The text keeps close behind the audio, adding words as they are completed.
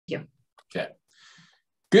you. Okay.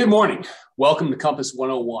 Good morning. Welcome to Compass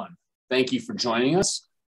 101. Thank you for joining us.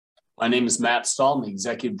 My name is Matt Stahl. I'm the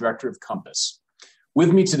Executive Director of Compass.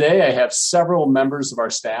 With me today, I have several members of our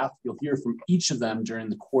staff. You'll hear from each of them during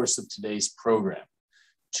the course of today's program.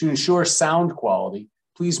 To ensure sound quality,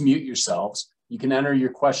 please mute yourselves. You can enter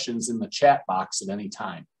your questions in the chat box at any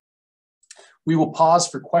time. We will pause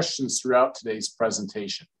for questions throughout today's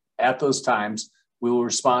presentation. At those times, we will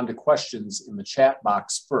respond to questions in the chat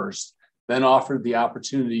box first, then offer the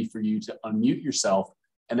opportunity for you to unmute yourself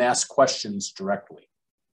and ask questions directly.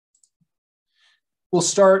 We'll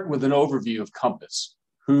start with an overview of Compass,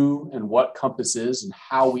 who and what Compass is and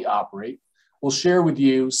how we operate. We'll share with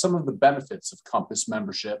you some of the benefits of Compass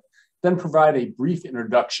membership, then provide a brief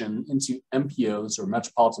introduction into MPOs or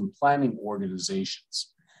Metropolitan Planning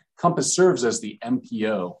Organizations. Compass serves as the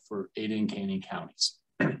MPO for Ada and Canyon counties.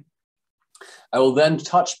 I will then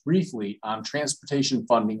touch briefly on transportation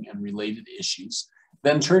funding and related issues,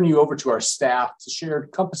 then turn you over to our staff to share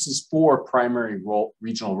Compass's 4 primary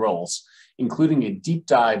regional roles, including a deep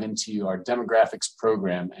dive into our demographics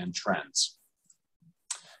program and trends.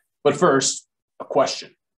 But first, a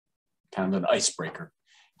question, kind of an icebreaker.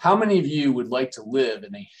 How many of you would like to live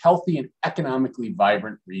in a healthy and economically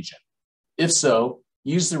vibrant region? If so,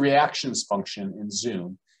 use the reactions function in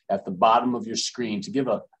Zoom at the bottom of your screen to give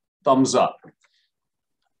a thumbs up.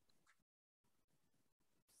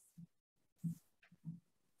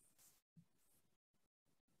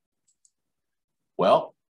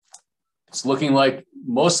 Well, it's looking like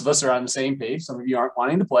most of us are on the same page. Some of you aren't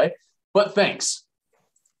wanting to play, but thanks.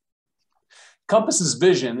 Compass's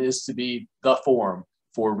vision is to be the forum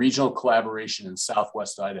for regional collaboration in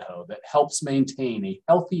Southwest Idaho that helps maintain a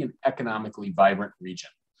healthy and economically vibrant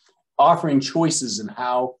region, offering choices in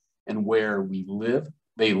how and where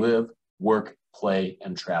they live, work, play,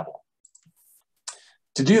 and travel.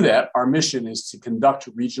 To do that, our mission is to conduct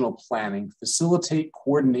regional planning, facilitate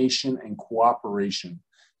coordination and cooperation,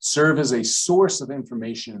 serve as a source of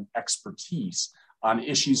information and expertise on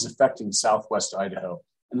issues affecting Southwest Idaho,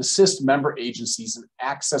 and assist member agencies in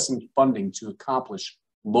accessing funding to accomplish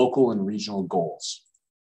local and regional goals.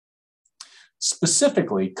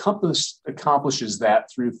 Specifically, Compass accomplishes that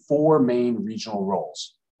through 4 main regional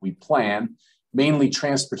roles. We plan, mainly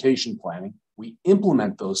transportation planning. We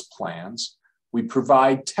implement those plans. We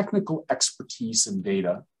provide technical expertise and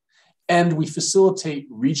data, and we facilitate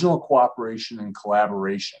regional cooperation and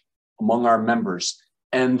collaboration among our members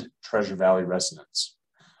and Treasure Valley residents.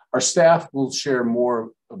 Our staff will share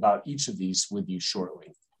more about each of these with you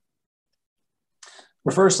shortly.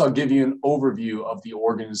 But first, I'll give you an overview of the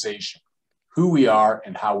organization, who we are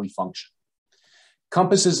and how we function.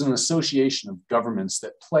 Compass is an association of governments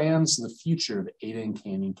that plans the future of Ada and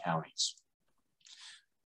Canyon counties.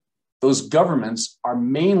 Those governments are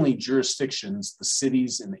mainly jurisdictions, the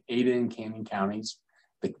cities in the Ada and Canyon counties,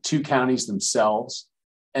 the 2 counties themselves,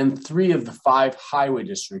 and 3 of the 5 highway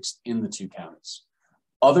districts in the 2 counties.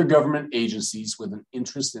 Other government agencies with an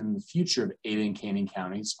interest in the future of Ada and Canyon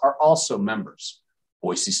counties are also members.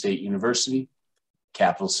 Boise State University,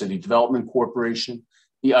 Capital City Development Corporation,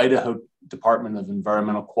 the Idaho Department of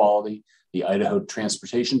Environmental Quality, the Idaho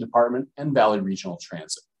Transportation Department, and Valley Regional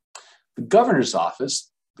Transit. The Governor's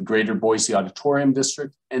Office, the Greater Boise Auditorium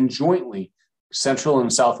District, and jointly Central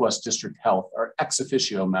and Southwest District Health are ex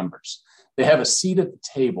officio members. They have a seat at the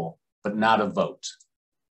table, but not a vote.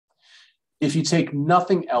 If you take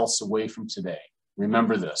nothing else away from today,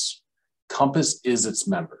 remember this: Compass is its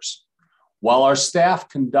members. While our staff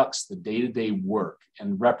conducts the day-to-day work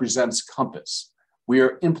and represents Compass, we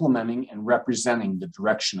are implementing and representing the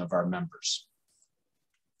direction of our members.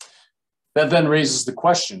 That then raises the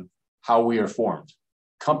question how we are formed.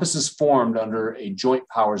 Compass is formed under a joint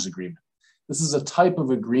powers agreement. This is a type of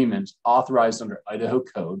agreement authorized under Idaho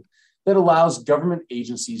Code that allows government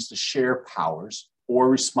agencies to share powers or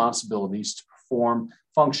responsibilities to perform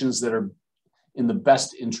functions that are in the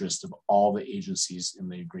best interest of all the agencies in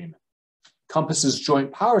the agreement. Compass's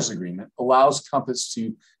joint powers agreement allows Compass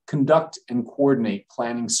to conduct and coordinate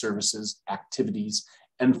planning services, activities,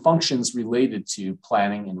 and functions related to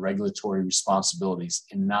planning and regulatory responsibilities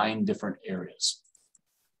in 9 different areas.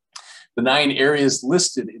 The 9 areas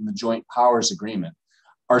listed in the joint powers agreement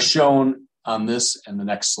are shown on this and the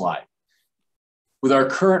next slide, with our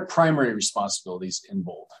current primary responsibilities in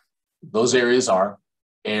bold. Those areas are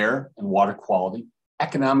air and water quality,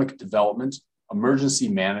 economic development, emergency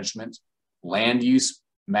management, land use,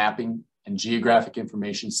 mapping, and geographic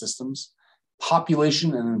information systems,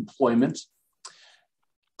 population and employment,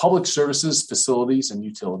 public services, facilities and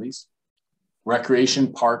utilities,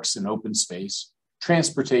 recreation, parks and open space,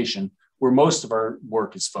 transportation, where most of our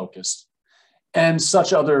work is focused, and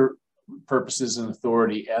such other purposes and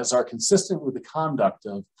authority as are consistent with the conduct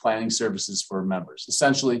of planning services for members,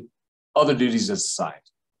 essentially other duties as assigned.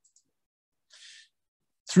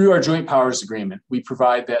 Through our joint powers agreement, we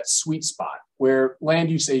provide that sweet spot where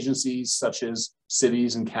land use agencies such as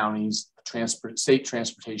cities and counties, the state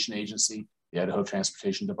transportation agency, the Idaho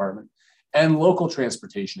Transportation Department, and local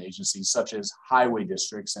transportation agencies such as highway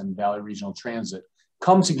districts and Valley Regional Transit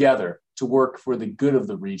come together to work for the good of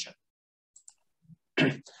the region.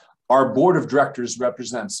 Our board of directors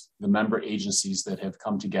represents the member agencies that have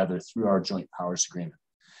come together through our joint powers agreement.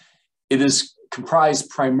 It is comprised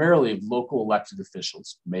primarily of local elected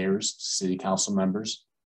officials, mayors, city council members,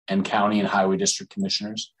 and county and highway district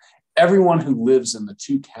commissioners. Everyone who lives in the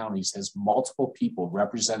two counties has multiple people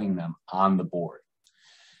representing them on the board.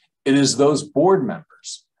 It is those board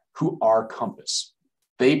members who are Compass.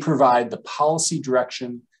 They provide the policy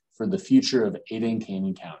direction for the future of Ada and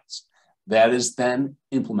Canyon counties. That is then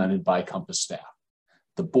implemented by Compass staff.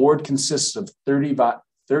 The board consists of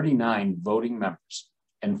 39 voting members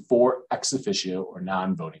and 4 ex officio or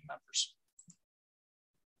non-voting members.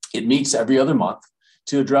 It meets every other month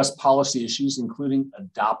to address policy issues, including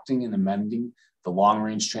adopting and amending the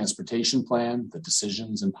long-range transportation plan, the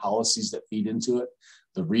decisions and policies that feed into it,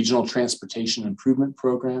 the regional transportation improvement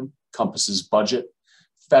program, Compass's budget,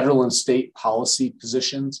 federal and state policy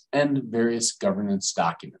positions, and various governance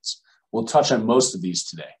documents. We'll touch on most of these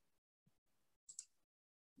today.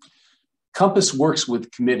 Compass works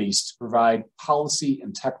with committees to provide policy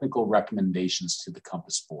and technical recommendations to the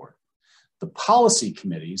Compass board. The policy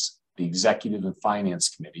committees, the executive and finance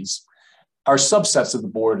committees, are subsets of the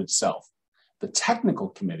board itself. The technical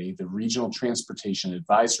committee, the Regional Transportation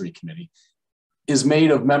Advisory Committee, is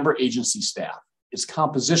made of member agency staff. Its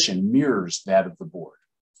composition mirrors that of the board.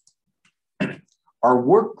 Our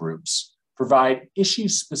work groups provide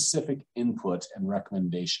issue-specific input and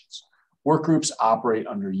recommendations. Work groups operate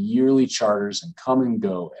under yearly charters and come and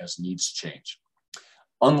go as needs change.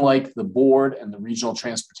 Unlike the board and the Regional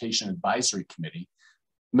Transportation Advisory Committee,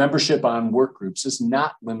 membership on work groups is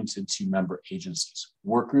not limited to member agencies.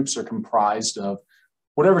 Work groups are comprised of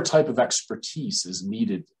whatever type of expertise is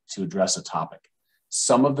needed to address a topic.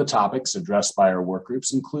 Some of the topics addressed by our work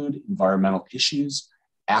groups include environmental issues,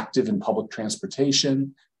 active and public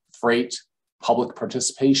transportation, freight, public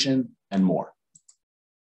participation, and more.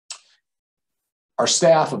 Our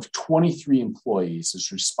staff of 23 employees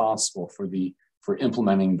is responsible for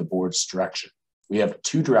implementing the board's direction. We have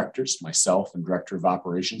 2 directors, myself and Director of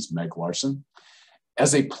Operations, Meg Larson.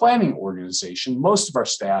 As a planning organization, most of our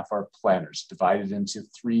staff are planners divided into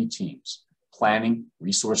 3 teams: planning,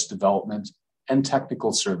 resource development, and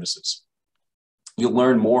technical services. You'll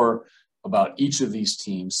learn more about each of these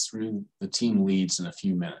teams through the team leads in a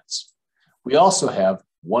few minutes. We also have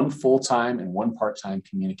 1 full-time and 1 part-time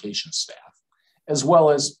communications staff, as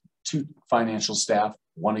well as 2 financial staff,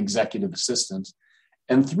 1 executive assistant,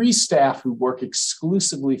 and 3 staff who work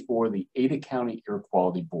exclusively for the Ada County Air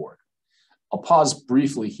Quality Board. I'll pause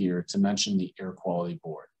briefly here to mention the Air Quality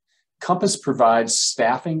Board. Compass provides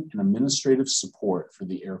staffing and administrative support for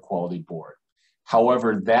the Air Quality Board.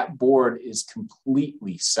 However, that board is a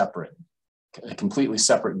completely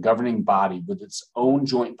separate governing body with its own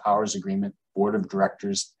joint powers agreement, board of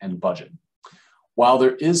directors, and budget. While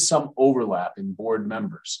there is some overlap in board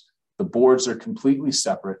members, the boards are completely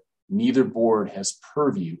separate. Neither board has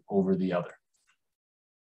purview over the other.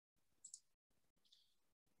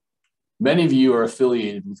 Many of you are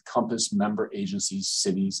affiliated with Compass member agencies,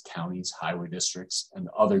 cities, counties, highway districts, and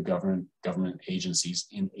other government agencies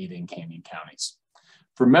in Ada and Canyon counties.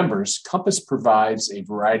 For members, Compass provides a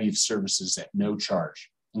variety of services at no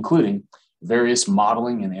charge, including various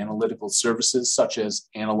modeling and analytical services such as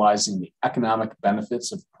analyzing the economic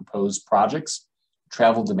benefits of proposed projects,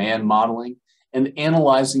 travel demand modeling, and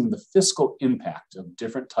analyzing the fiscal impact of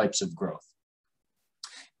different types of growth.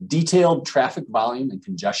 Detailed traffic volume and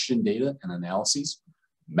congestion data and analyses,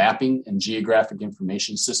 mapping and geographic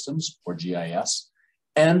information systems, or GIS,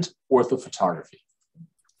 and orthophotography,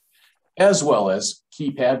 as well as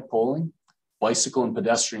keypad polling, bicycle and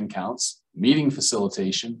pedestrian counts, meeting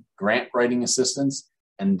facilitation, grant writing assistance,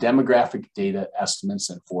 and demographic data estimates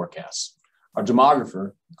and forecasts. Our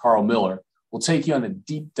demographer, Carl Miller, will take you on a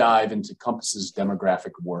deep dive into Compass's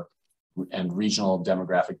demographic work and regional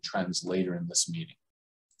demographic trends later in this meeting.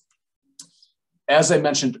 As I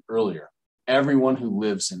mentioned earlier, everyone who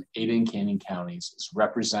lives in Ada and Canyon counties is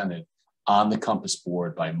represented on the Compass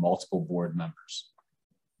board by multiple board members.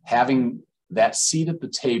 Having that seat at the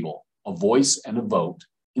table, a voice and a vote,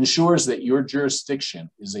 ensures that your jurisdiction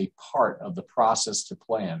is a part of the process to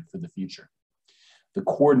plan for the future. The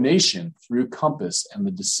coordination through Compass and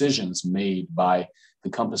the decisions made by the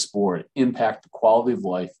Compass Board impact the quality of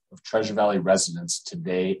life of Treasure Valley residents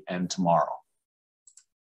today and tomorrow.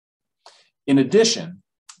 In addition,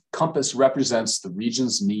 Compass represents the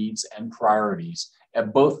region's needs and priorities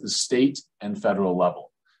at both the state and federal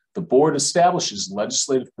level. The board establishes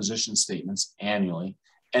legislative position statements annually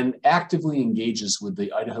and actively engages with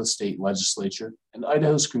the Idaho State Legislature and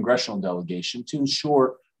Idaho's congressional delegation to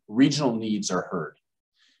ensure regional needs are heard.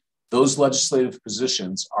 Those legislative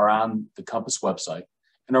positions are on the Compass website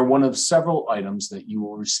and are one of several items that you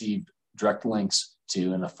will receive direct links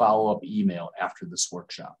to in a follow-up email after this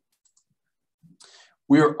workshop.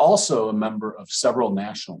 We are also a member of several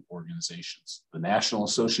national organizations, the National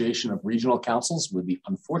Association of Regional Councils with the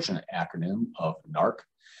unfortunate acronym of NARC,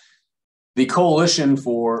 the Coalition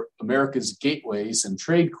for America's Gateways and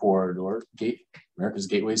Trade Corridors,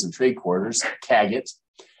 CAGIT,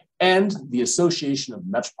 and the Association of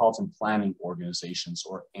Metropolitan Planning Organizations,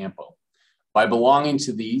 or AMPO. By belonging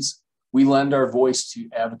to these, we lend our voice to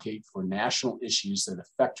advocate for national issues that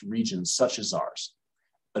affect regions such as ours.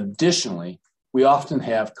 Additionally, we often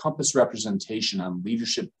have Compass representation on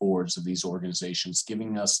leadership boards of these organizations,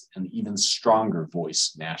 giving us an even stronger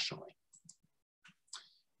voice nationally.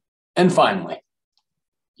 And finally,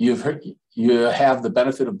 you have the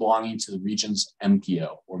benefit of belonging to the region's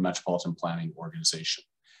MPO, or Metropolitan Planning Organization.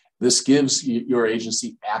 This gives your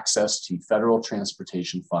agency access to federal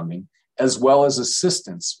transportation funding, as well as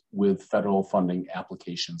assistance with federal funding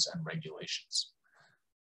applications and regulations.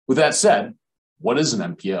 With that said, what is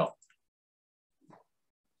an MPO?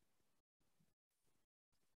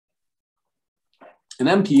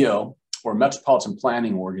 An MPO, or Metropolitan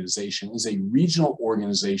Planning Organization, is a regional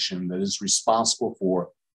organization that is responsible for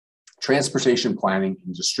transportation planning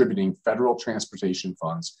and distributing federal transportation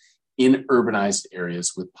funds in urbanized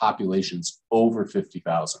areas with populations over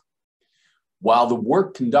 50,000. While the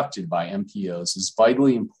work conducted by MPOs is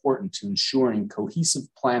vitally important to ensuring cohesive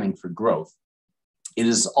planning for growth, it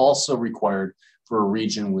is also required for a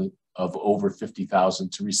region of over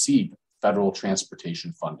 50,000 to receive federal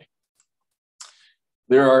transportation funding.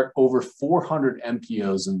 There are over 400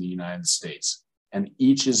 MPOs in the United States, and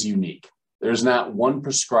each is unique. There's not one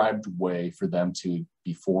prescribed way for them to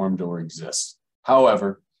be formed or exist.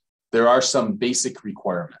 However, there are some basic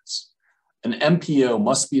requirements. An MPO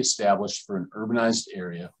must be established for an urbanized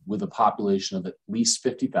area with a population of at least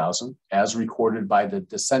 50,000, as recorded by the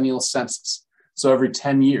decennial census. So every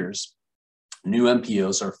 10 years, new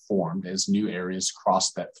MPOs are formed as new areas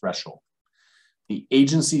cross that threshold. The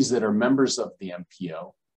agencies that are members of the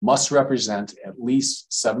MPO must represent at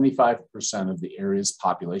least 75% of the area's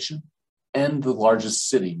population, and the largest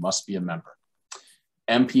city must be a member.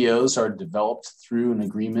 MPOs are developed through an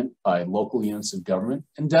agreement by local units of government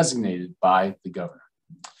and designated by the governor.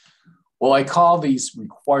 While I call these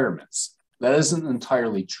requirements, that isn't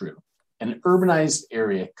entirely true. An urbanized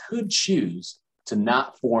area could choose to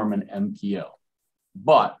not form an MPO,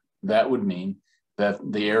 but that would mean that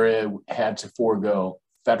the area had to forego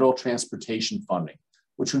federal transportation funding,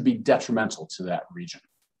 which would be detrimental to that region.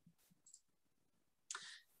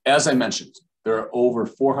 As I mentioned, there are over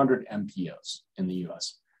 400 MPOs in the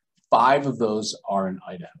US. 5 of those are in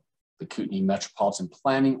Idaho: the Kootenai Metropolitan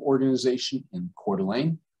Planning Organization in Coeur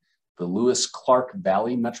d'Alene, the Lewis-Clark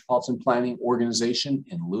Valley Metropolitan Planning Organization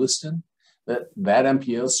in Lewiston. That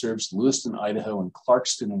MPO serves Lewiston, Idaho, and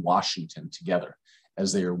Clarkston, Washington together,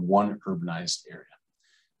 as they are one urbanized area.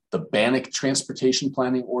 The Bannock Transportation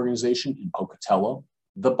Planning Organization in Pocatello,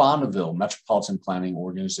 the Bonneville Metropolitan Planning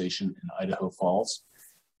Organization in Idaho Falls,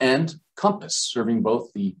 and Compass, serving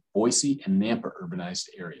both the Boise and Nampa urbanized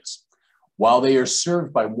areas. While they are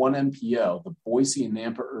served by one MPO, the Boise and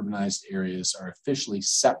Nampa urbanized areas are officially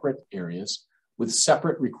separate areas with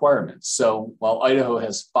separate requirements. So while Idaho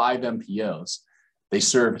has 5 MPOs, they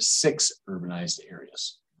serve 6 urbanized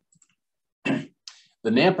areas. The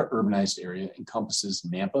Nampa urbanized area encompasses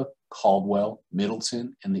Nampa, Caldwell,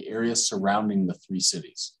 Middleton, and the areas surrounding the 3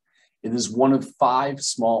 cities. It is one of 5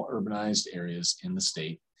 small urbanized areas in the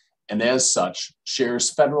state, and as such, shares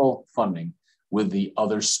federal funding with the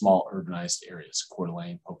other small urbanized areas, Coeur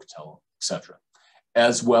d'Alene, Pocatello, etc.,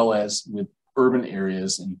 as well as with urban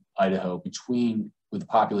areas in Idaho with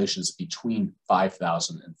populations between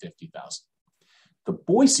 5,000 and 50,000. The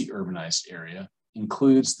Boise urbanized area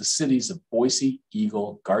includes the cities of Boise,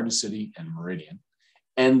 Eagle, Garden City, and Meridian,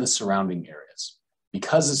 and the surrounding areas.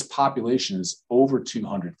 Because its population is over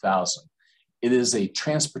 200,000, it is a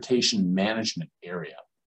transportation management area.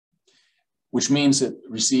 which means it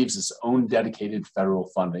receives its own dedicated federal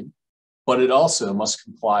funding, but it also must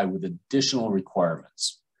comply with additional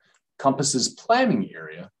requirements. Compass's planning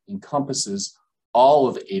area encompasses all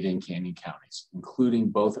of Ada and Canyon counties, including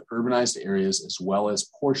both urbanized areas as well as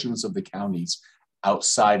portions of the counties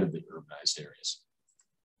outside of the urbanized areas.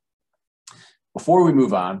 Before we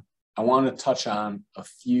move on, I want to touch on a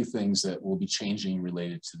few things that will be changing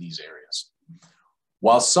related to these areas.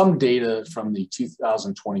 While some data from the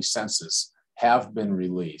 2020 census have been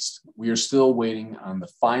released, we are still waiting on the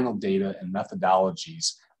final data and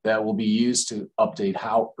methodologies that will be used to update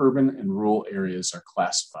how urban and rural areas are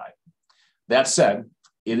classified. That said,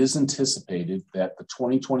 it is anticipated that the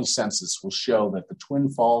 2020 census will show that the Twin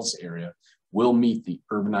Falls area will meet the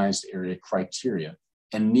urbanized area criteria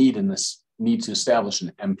and need to establish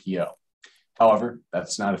an MPO. However,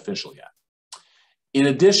 that's not official yet. In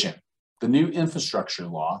addition, the new infrastructure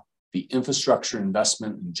law, the Infrastructure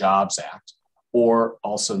Investment and Jobs Act, or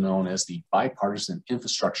also known as the Bipartisan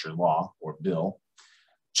Infrastructure Law, or bill,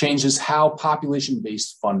 changes how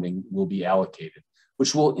population-based funding will be allocated,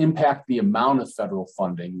 which will impact the amount of federal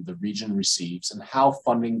funding the region receives and how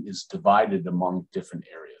funding is divided among different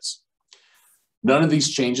areas. None of these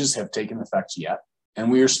changes have taken effect yet, and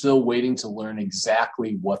we are still waiting to learn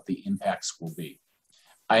exactly what the impacts will be.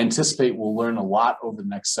 I anticipate we'll learn a lot over the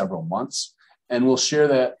next several months, and we'll share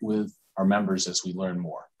that with our members as we learn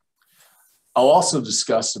more. I'll also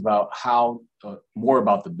discuss more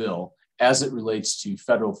about the bill as it relates to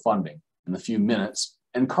federal funding in a few minutes,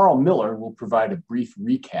 and Carl Miller will provide a brief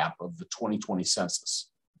recap of the 2020 census.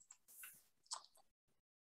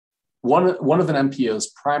 One of an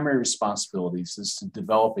MPO's primary responsibilities is to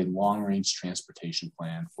develop a long-range transportation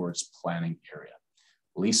plan for its planning area.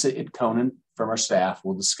 Lisa Itkonen from our staff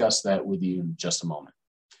will discuss that with you in just a moment.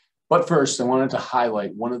 But first, I wanted to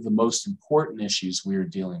highlight one of the most important issues we are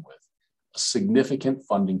dealing with, a significant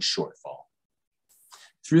funding shortfall.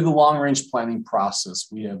 Through the long-range planning process,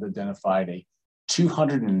 we have identified a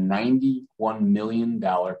 $291 million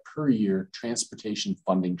per year transportation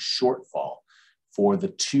funding shortfall for the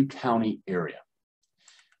two-county area.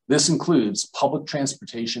 This includes public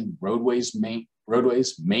transportation, roadways,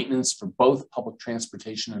 maintenance for both public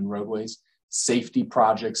transportation and roadways, safety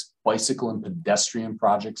projects, bicycle and pedestrian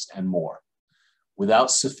projects, and more.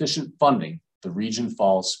 Without sufficient funding, the region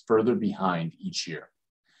falls further behind each year.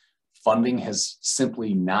 Funding has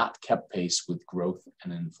simply not kept pace with growth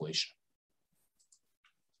and inflation.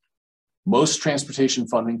 Most transportation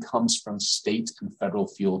funding comes from state and federal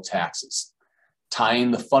fuel taxes,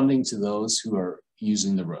 tying the funding to those who are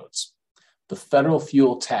using the roads. The federal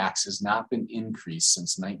fuel tax has not been increased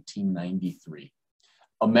since 1993.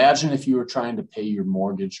 Imagine if you were trying to pay your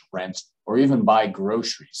mortgage, rent, or even buy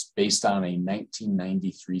groceries based on a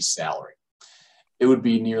 1993 salary. It would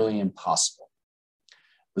be nearly impossible.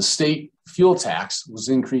 The state fuel tax was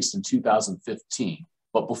increased in 2015,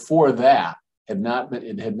 but before that,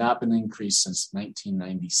 it had not been increased since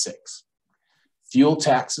 1996. Fuel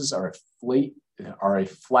taxes are a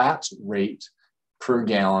flat rate per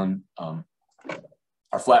gallon,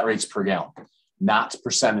 flat rates per gallon, not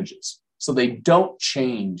percentages. So they don't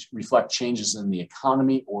reflect changes in the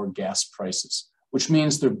economy or gas prices, which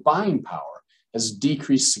means their buying power has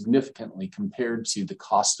decreased significantly compared to the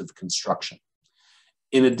cost of construction.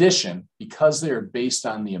 In addition, because they are based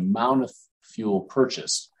on the amount of fuel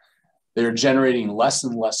purchased, they're generating less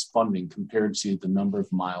and less funding compared to the number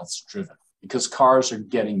of miles driven, because cars are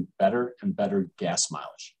getting better and better gas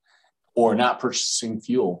mileage, or not purchasing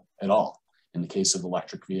fuel at all in the case of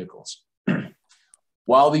electric vehicles.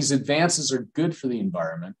 While these advances are good for the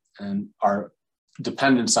environment and our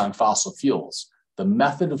dependence on fossil fuels, the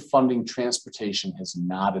method of funding transportation has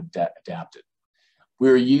not adapted. We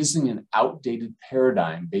are using an outdated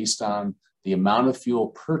paradigm based on the amount of fuel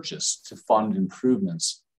purchased to fund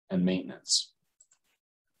improvements and maintenance.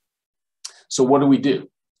 So what do?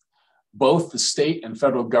 Both the state and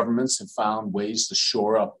federal governments have found ways to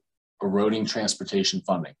shore up eroding transportation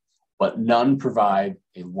funding, but none provide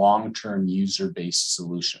a long-term user-based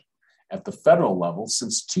solution. At the federal level,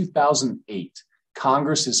 since 2008,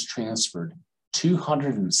 Congress has transferred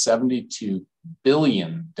 $272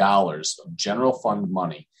 billion of general fund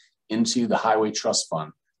money into the Highway Trust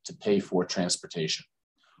Fund to pay for transportation.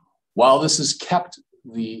 While this has kept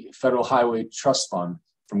the Federal Highway Trust Fund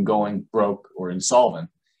from going broke or insolvent,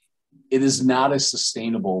 it is not a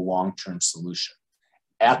sustainable long-term solution.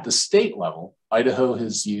 At the state level, Idaho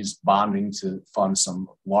has used bonding to fund some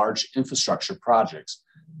large infrastructure projects,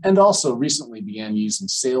 and also recently began using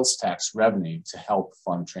sales tax revenue to help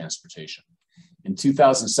fund transportation. In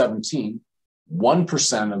 2017,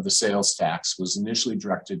 1% of the sales tax was initially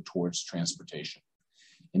directed towards transportation.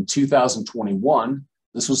 In 2021,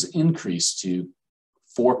 this was increased to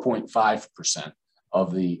 4.5%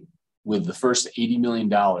 with the first $80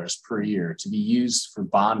 million per year to be used for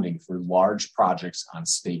bonding for large projects on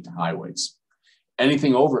state highways.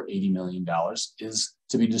 Anything over $80 million is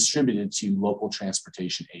to be distributed to local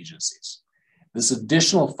transportation agencies. This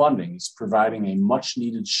additional funding is providing a much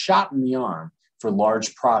needed shot in the arm for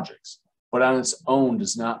large projects, but on its own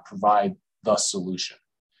does not provide the solution.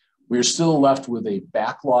 We are still left with a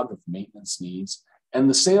backlog of maintenance needs, and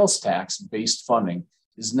the sales tax-based funding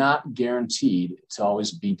is not guaranteed to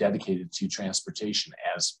always be dedicated to transportation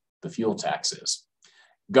as the fuel tax is.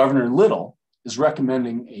 Governor Little is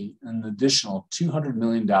recommending an additional $200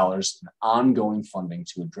 million in ongoing funding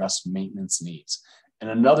to address maintenance needs, and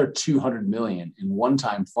another $200 million in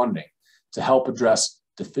one-time funding to help address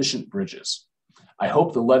deficient bridges. I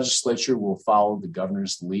hope the legislature will follow the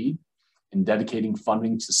governor's lead in dedicating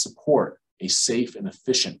funding to support a safe and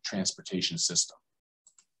efficient transportation system.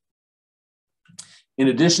 In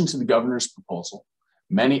addition to the governor's proposal,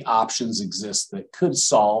 many options exist that could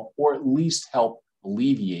solve or at least help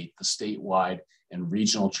alleviate the statewide and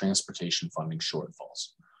regional transportation funding shortfalls.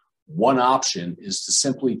 One option is to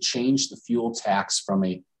simply change the fuel tax from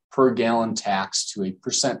a per gallon tax to a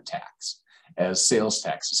percent tax, as sales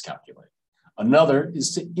tax is calculated. Another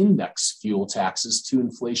is to index fuel taxes to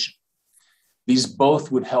inflation. These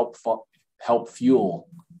both would help fuel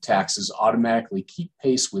taxes automatically keep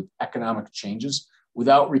pace with economic changes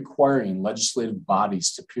without requiring legislative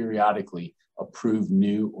bodies to periodically approve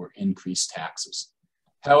new or increased taxes.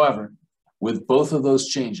 However, both of those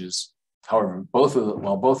changes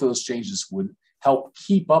would help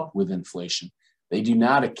keep up with inflation, they do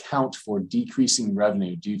not account for decreasing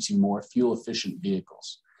revenue due to more fuel-efficient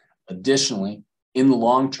vehicles. Additionally, in the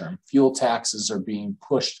long term, fuel taxes are being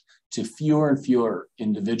pushed to fewer and fewer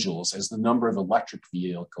individuals as the number of electric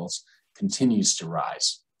vehicles continues to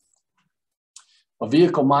rise. A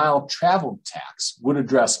vehicle mile traveled tax would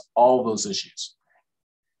address all those issues.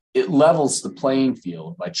 It levels the playing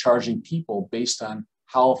field by charging people based on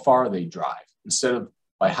how far they drive instead of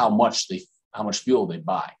by how much fuel they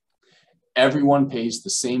buy. Everyone pays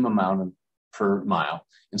the same amount per mile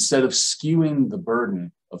instead of skewing the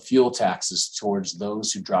burden of fuel taxes towards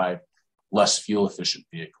those who drive less fuel efficient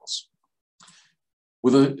vehicles.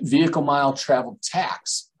 With a vehicle mile traveled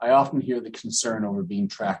tax, I often hear the concern over being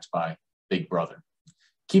tracked by Big Brother.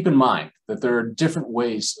 Keep in mind that there are different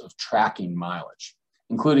ways of tracking mileage,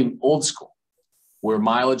 including old school, where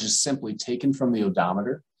mileage is simply taken from the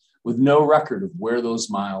odometer with no record of where those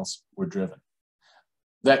miles were driven.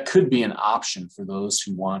 That could be an option for those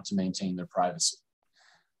who want to maintain their privacy.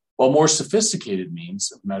 While more sophisticated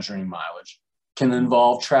means of measuring mileage can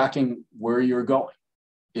involve tracking where you're going.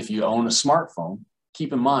 If you own a smartphone,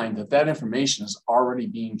 keep in mind that that information is already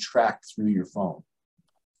being tracked through your phone.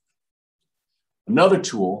 Another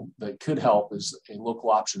tool that could help is a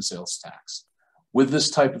local option sales tax. With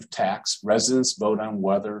this type of tax, residents vote on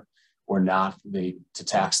whether or not to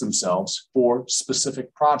tax themselves for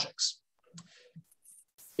specific projects.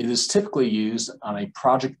 It is typically used on a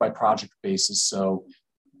project-by-project basis, so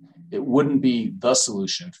it wouldn't be the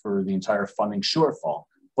solution for the entire funding shortfall,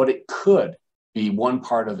 but it could be one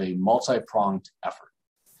part of a multi-pronged effort.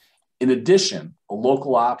 In addition, a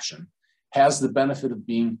local option has the benefit of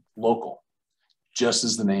being local, just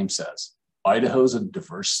as the name says. Idaho is a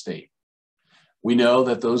diverse state. We know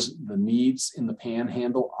that the needs in the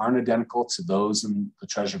Panhandle aren't identical to those in the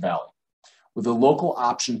Treasure Valley. With a local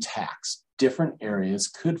option tax, different areas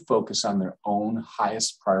could focus on their own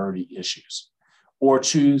highest priority issues or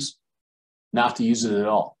choose not to use it at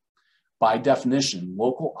all. By definition,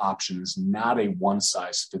 local option is not a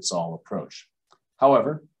one-size-fits-all approach.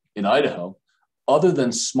 However, in Idaho, other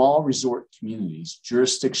than small resort communities,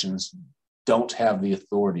 jurisdictions don't have the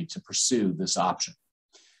authority to pursue this option.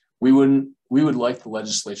 We would like the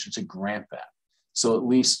legislature to grant that, so at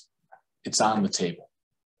least it's on the table.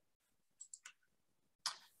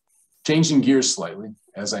 Changing gears slightly,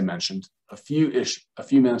 as I mentioned, a few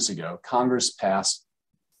minutes ago, Congress passed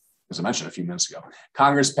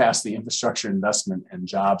the Infrastructure Investment and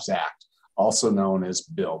Jobs Act, also known as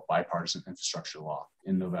BILL, Bipartisan Infrastructure Law,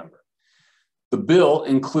 in November. The bill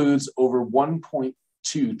includes over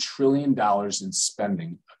 $1.2 trillion in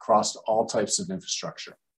spending across all types of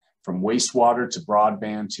infrastructure, from wastewater to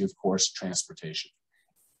broadband to, of course, transportation.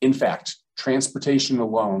 In fact, transportation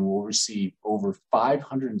alone will receive over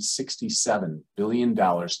 $567 billion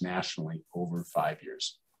nationally over 5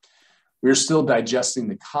 years. We're still digesting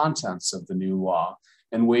the contents of the new law,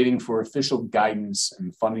 and waiting for official guidance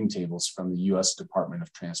and funding tables from the U.S. Department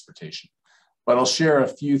of Transportation. But I'll share a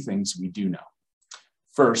few things we do know.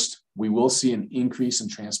 First, we will see an increase in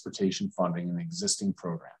transportation funding in existing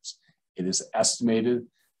programs. It is estimated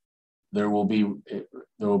there will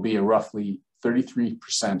be a roughly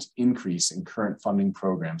 33% increase in current funding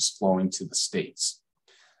programs flowing to the states.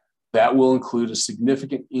 That will include a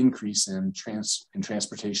significant increase in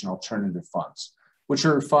transportation alternative funds, which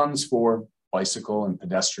are funds for bicycle and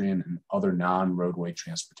pedestrian and other non-roadway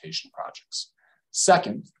transportation projects.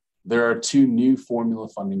 Second, there are two new formula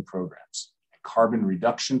funding programs, a carbon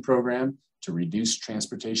reduction program to reduce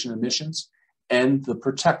transportation emissions, and the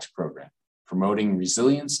PROTECT program, promoting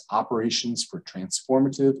resilience operations for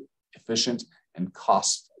transformative, efficient, and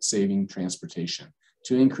cost-saving transportation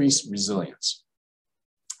to increase resilience.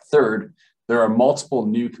 Third, there are multiple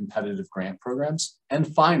new competitive grant programs. And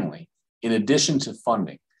finally, in addition to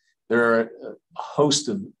funding, there are a host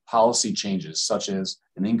of policy changes, such as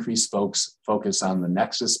an increased focus on the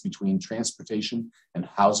nexus between transportation and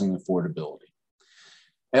housing affordability.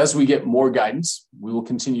 As we get more guidance, we will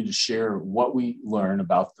continue to share what we learn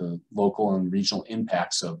about the local and regional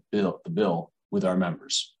impacts of the bill with our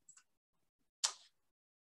members.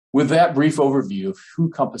 With that brief overview of who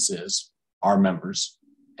Compass is, our members,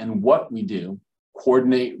 and what we do,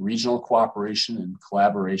 coordinate regional cooperation and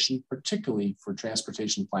collaboration, particularly for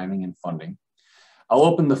transportation planning and funding, I'll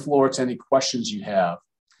open the floor to any questions you have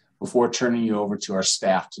before turning you over to our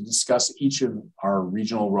staff to discuss each of our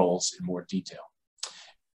regional roles in more detail.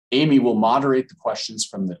 Amy will moderate the questions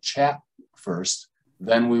from the chat first,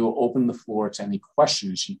 then we will open the floor to any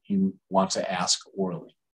questions you want to ask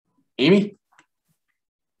orally. Amy?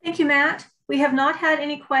 Thank you, Matt. We have not had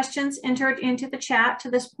any questions entered into the chat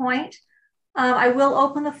to this point. I will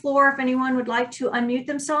open the floor if anyone would like to unmute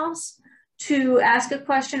themselves to ask a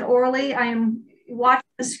question orally. I am watching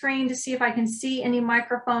the screen to see if I can see any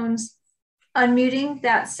microphones unmuting.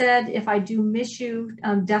 That said, if I do miss you,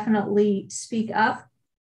 definitely speak up.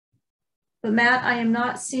 But Matt, I am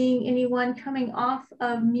not seeing anyone coming off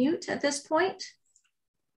of mute at this point.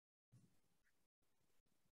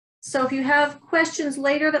 So if you have questions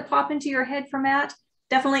later that pop into your head for Matt,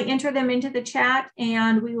 definitely enter them into the chat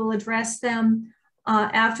and we will address them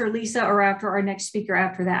after Lisa or after our next speaker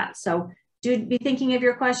after that. So do be thinking of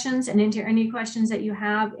your questions and enter any questions that you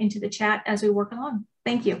have into the chat as we work along.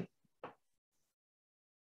 Thank you.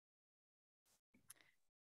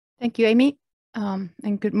 Thank you, Amy.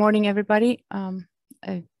 And good morning, everybody. Can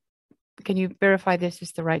you verify this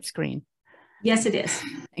is the right screen? Yes, it is.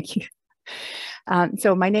 Thank you.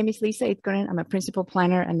 So my name is Lisa Itkonen. I'm a principal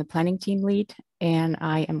planner and the planning team lead, and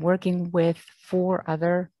I am working with 4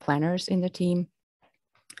 other planners in the team.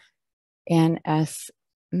 And as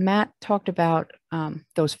Matt talked about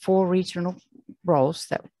those 4 regional roles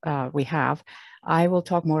that we have, I will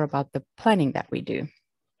talk more about the planning that we do.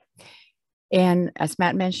 And as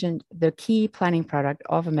Matt mentioned, the key planning product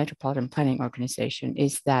of a Metropolitan Planning Organization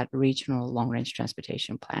is that regional long-range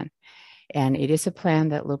transportation plan. And it is a plan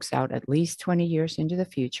that looks out at least 20 years into the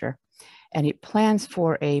future. And it plans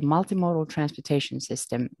for a multimodal transportation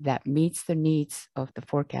system that meets the needs of the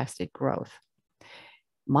forecasted growth.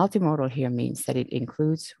 Multimodal here means that it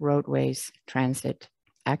includes roadways, transit,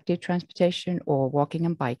 active transportation, or walking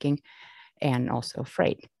and biking, and also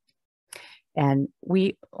freight. And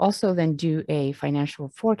we also then do a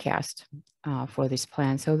financial forecast for this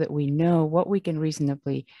plan so that we know what we can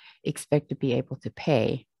reasonably expect to be able to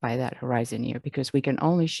pay by that horizon year, because we can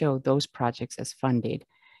only show those projects as funded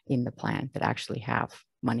in the plan that actually have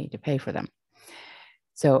money to pay for them.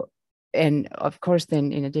 So, and of course,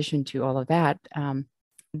 then in addition to all of that,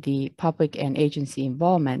 the public and agency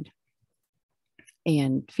involvement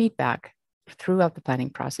and feedback throughout the planning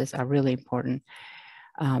process are really important.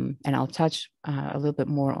 And I'll touch a little bit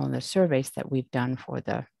more on the surveys that we've done for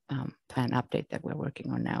the plan update that we're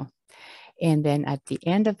working on now. And then at the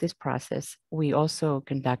end of this process, we also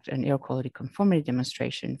conduct an air quality conformity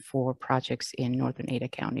demonstration for projects in Northern Ada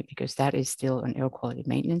County, because that is still an air quality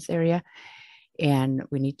maintenance area. And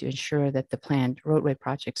we need to ensure that the planned roadway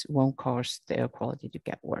projects won't cause the air quality to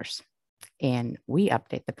get worse. And we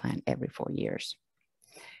update the plan every 4 years.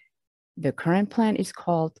 The current plan is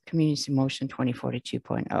called Community Motion 2040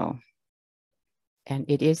 2.0. And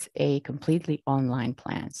it is a completely online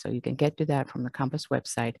plan. So you can get to that from the Compass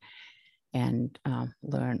website and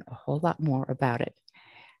learn a whole lot more about it.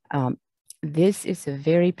 This is a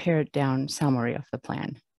very pared down summary of the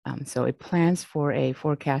plan. So it plans for a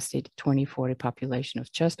forecasted 2040 population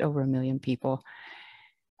of just over 1 million people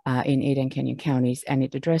in Ada and Canyon counties, and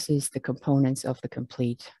it addresses the components of the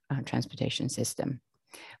complete transportation system.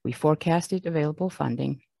 We forecasted available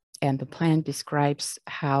funding, and the plan describes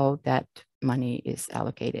how that money is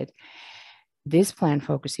allocated. This plan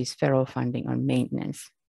focuses federal funding on maintenance.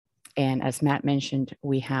 And as Matt mentioned,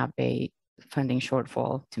 we have a funding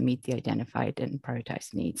shortfall to meet the identified and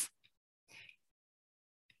prioritized needs.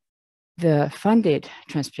 The funded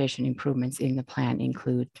transportation improvements in the plan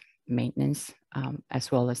include maintenance,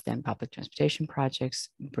 as well as then public transportation projects,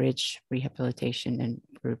 bridge rehabilitation and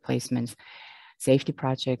replacements, safety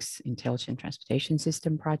projects, intelligent transportation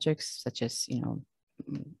system projects, such as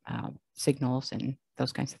signals and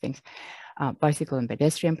those kinds of things, bicycle and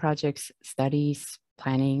pedestrian projects, studies,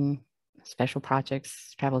 planning, special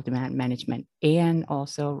projects, travel demand management, and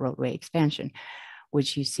also roadway expansion,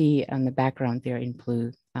 which you see on the background there in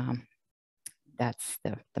blue. That's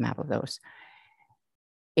the map of those.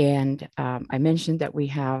 And I mentioned that we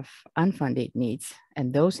have unfunded needs,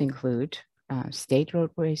 and those include state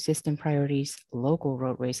roadway system priorities, local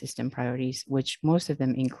roadway system priorities, which most of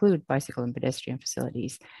them include bicycle and pedestrian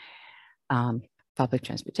facilities, public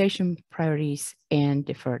transportation priorities, and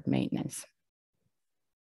deferred maintenance.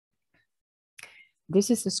 This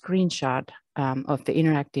is a screenshot of the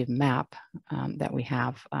interactive map that we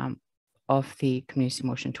have of the Community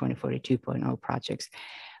Motion 2040 2.0 projects,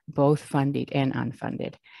 both funded and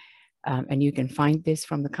unfunded. And you can find this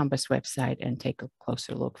from the Compass website and take a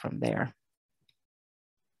closer look from there.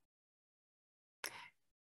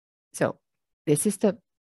 So this is the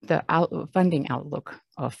funding outlook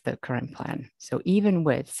of the current plan. So even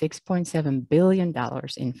with $6.7 billion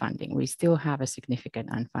in funding, we still have a significant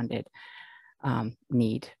unfunded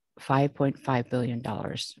need, $5.5 billion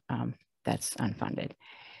that's unfunded,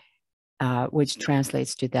 which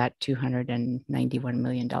translates to that $291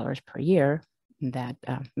 million per year that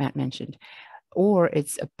Matt mentioned, or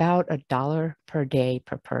it's about $1 per day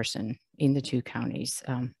per person in the two counties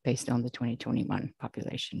based on the 2021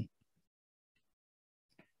 population.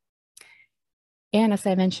 And as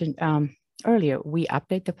I mentioned earlier, we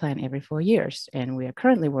update the plan every 4 years, and we are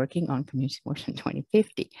currently working on Community Motion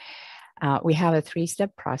 2050. We have a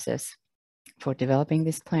 3-step process for developing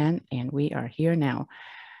this plan, and we are here now.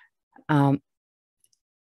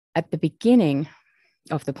 At the beginning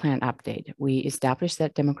of the plan update, we established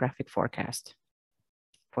that demographic forecast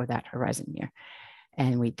for that horizon year,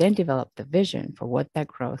 and we then developed the vision for what that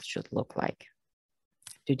growth should look like.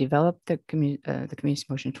 To develop the Community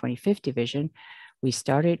Motion 2050 vision, we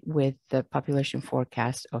started with the population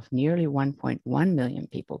forecast of nearly 1.1 million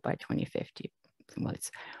people by 2050. Well,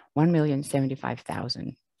 it's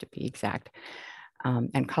 1,075,000 to be exact.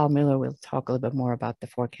 And Carl Miller will talk a little bit more about the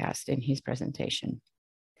forecast in his presentation.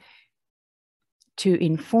 To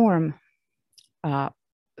inform the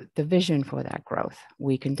vision for that growth,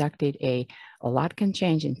 we conducted a lot can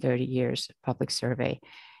change in 30 years public survey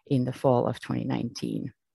in the fall of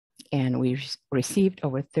 2019. And we received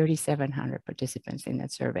over 3,700 participants in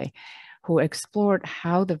that survey who explored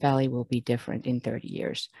how the valley will be different in 30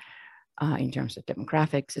 years in terms of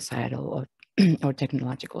demographic, societal, or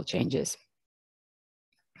technological changes.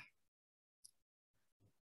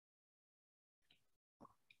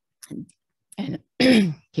 And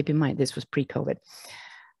keep in mind, this was pre-COVID.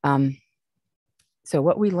 So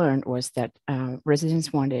what we learned was that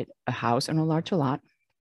residents wanted a house on a larger lot,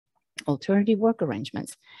 alternative work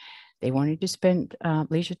arrangements. They wanted to spend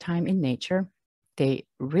leisure time in nature. They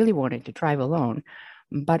really wanted to drive alone,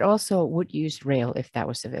 but also would use rail if that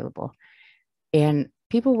was available. And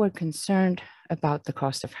people were concerned about the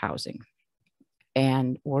cost of housing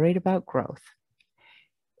and worried about growth.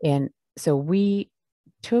 And so we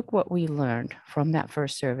took what we learned from that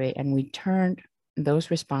first survey and we turned those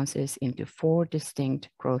responses into 4 distinct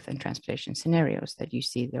growth and transportation scenarios that you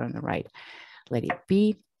see there on the right. Let it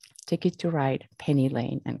be, Ticket to Ride, Penny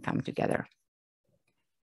Lane, and Come Together.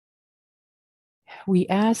 We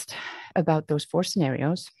asked about those 4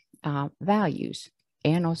 scenarios, values,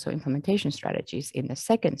 and also implementation strategies in the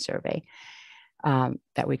second survey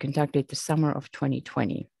that we conducted the summer of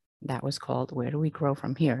 2020. That was called Where Do We Grow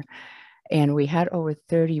From Here? And we had over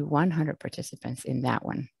 3,100 participants in that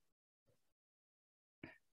one.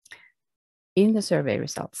 In the survey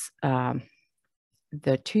results,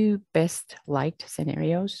 the 2 best liked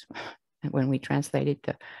scenarios, when we translated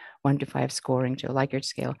the 1 to 5 scoring to a Likert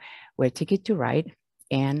scale, were Ticket to Ride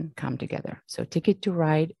and Come Together. So Ticket to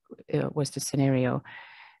Ride was the scenario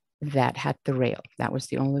that had the rail. That was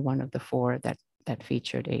the only one of the 4 that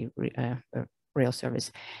featured a rail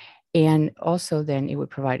service. And also then it would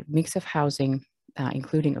provide a mix of housing,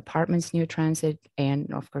 including apartments near transit,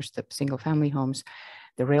 and of course the single family homes.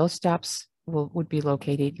 The rail stops would be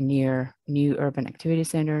located near new urban activity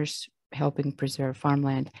centers, helping preserve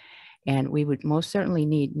farmland. And we would most certainly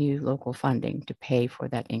need new local funding to pay for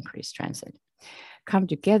that increased transit. Come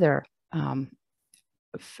Together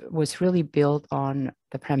was really built on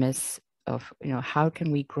the premise of, how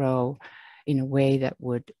can we grow in a way that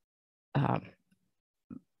would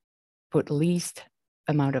put least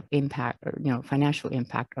amount of impact or, financial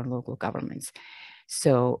impact on local governments.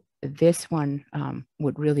 So this one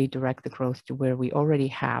would really direct the growth to where we already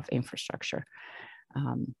have infrastructure.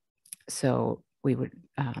 So we would,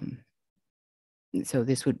 so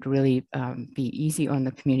this would really be easy on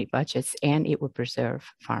the community budgets, and it would preserve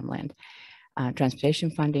farmland.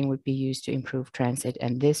 Transportation funding would be used to improve transit,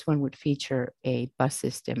 and this one would feature a bus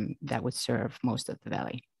system that would serve most of the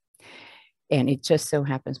valley. And it just so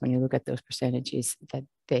happens when you look at those percentages that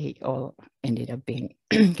they all ended up being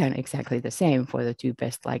kind of exactly the same for the two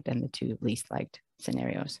best liked and the two least liked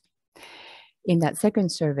scenarios. In that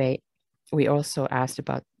second survey, we also asked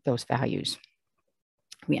about those values.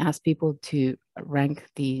 We asked people to rank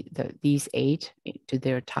these 8 to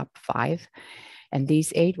their top 5. And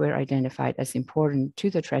these 8 were identified as important to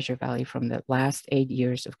the Treasure Valley from the last 8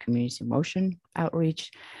 years of community motion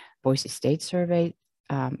outreach, Boise State survey,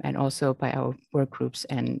 and also by our work groups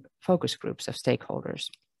and focus groups of stakeholders.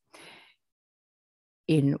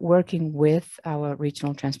 In working with our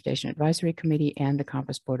Regional Transportation Advisory Committee and the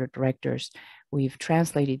Compass Board of Directors, we've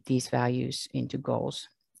translated these values into goals.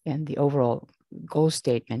 And the overall goal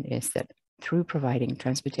statement is that through providing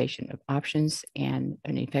transportation options and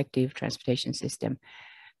an effective transportation system,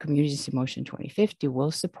 Communities in Motion 2050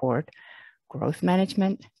 will support growth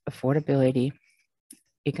management, affordability,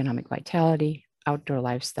 economic vitality, outdoor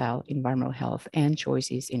lifestyle, environmental health, and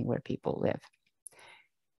choices in where people live.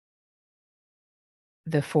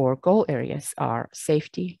 The 4 goal areas are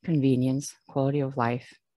safety, convenience, quality of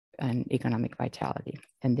life, and economic vitality.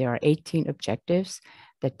 And there are 18 objectives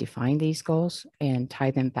that define these goals and tie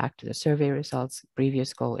them back to the survey results,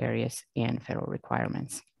 previous goal areas, and federal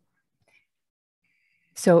requirements.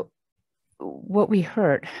 So what we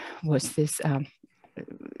heard was this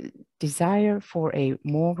desire for a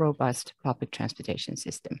more robust public transportation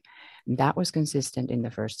system. And that was consistent in the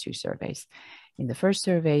first 2 surveys. In the first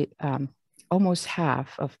survey, almost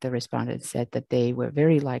half of the respondents said that they were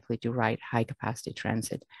very likely to ride high capacity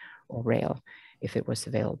transit or rail if it was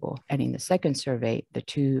available. And in the second survey, the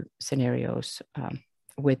 2 scenarios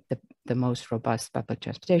with the most robust public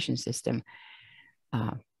transportation system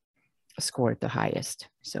scored the highest.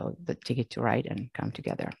 So the Ticket to Ride and Come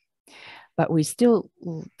Together. But we still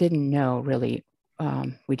didn't know really,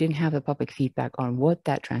 we didn't have the public feedback on what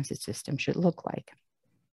that transit system should look like.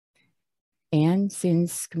 And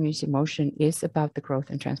since Community in Motion is about the growth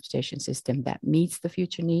and transportation system that meets the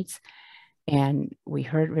future needs, and we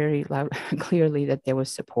heard very loud, clearly that there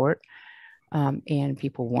was support and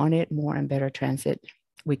people wanted more and better transit,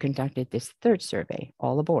 we conducted this 3rd survey,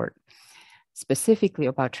 all aboard, specifically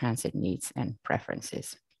about transit needs and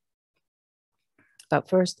preferences. But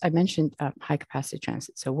first, I mentioned high capacity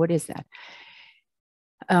transit. So what is that?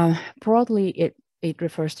 Broadly, it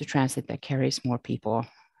refers to transit that carries more people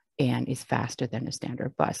and is faster than a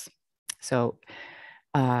standard bus. So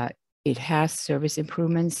it has service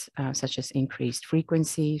improvements such as increased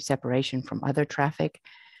frequency, separation from other traffic,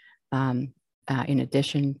 in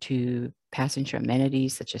addition to passenger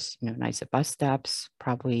amenities such as nicer bus stops,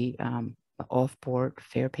 probably off-board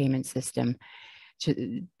fare payment system,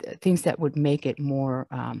 things that would make it more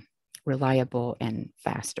reliable and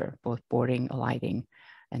faster, both boarding, alighting,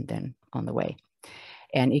 and then on the way.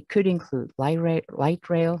 And it could include light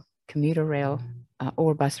rail, commuter rail,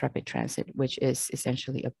 or bus rapid transit, which is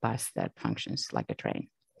essentially a bus that functions like a train.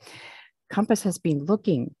 Compass has been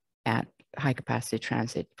looking at high capacity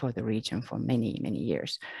transit for the region for many, many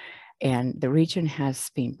years. And the region has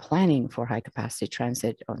been planning for high capacity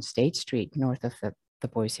transit on State Street north of the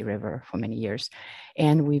Boise River for many years.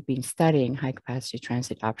 And we've been studying high capacity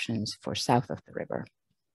transit options for south of the river.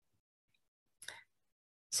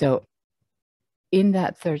 So in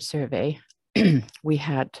that 3rd survey, we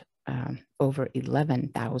had over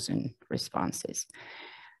 11,000 responses.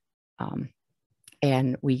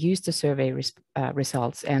 And we used the survey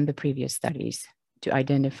results and the previous studies to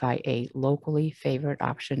identify a locally favored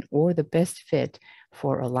option or the best fit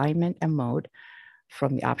for alignment and mode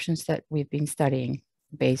from the options that we've been studying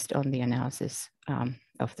based on the analysis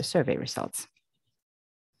of the survey results.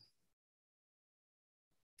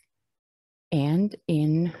 And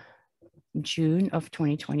in June of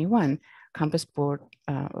 2021, Compass Board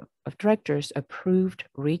of Directors approved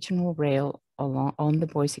regional rail on the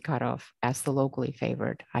Boise cutoff as the locally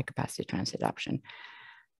favored high capacity transit option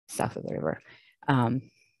south of the river.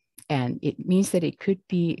 And it means that it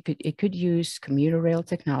could use commuter rail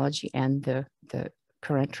technology and the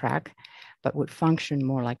current track, but would function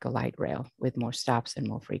more like a light rail with more stops and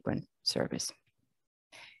more frequent service.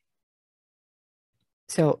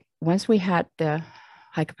 So once we had the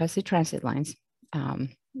high capacity transit lines, that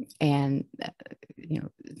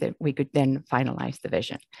we could then finalize the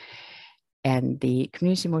vision. And the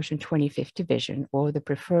Community Motion 2050 vision, or the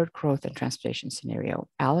preferred growth and transportation scenario,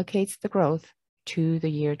 allocates the growth to the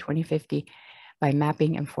year 2050 by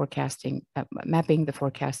mapping and forecasting, mapping the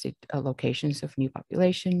forecasted locations of new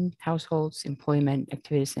population, households, employment,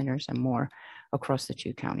 activity centers, and more across the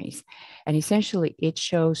two counties. And essentially, it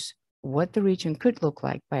shows what the region could look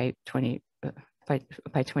like by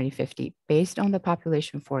 2050 based on the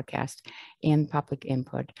population forecast and public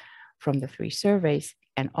input from the 3 surveys,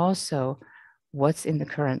 and also what's in the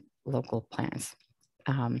current local plans.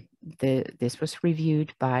 This was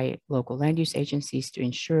reviewed by local land use agencies to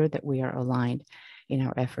ensure that we are aligned in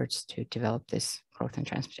our efforts to develop this growth and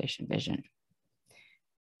transportation vision.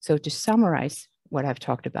 So to summarize what I've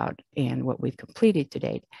talked about and what we've completed to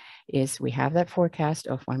date is we have that forecast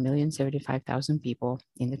of 1,075,000 people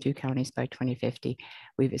in the 2 counties by 2050.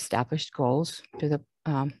 We've established goals to the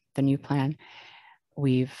new plan.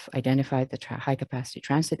 We've identified the high capacity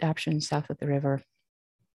transit options south of the river.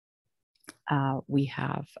 We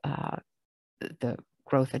have the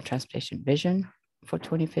growth and transportation vision for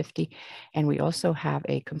 2050, and we also have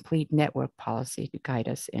a complete network policy to guide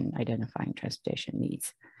us in identifying transportation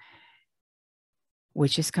needs,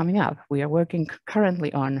 which is coming up. We are working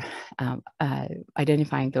currently on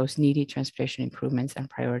identifying those needed transportation improvements and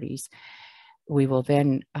priorities. We will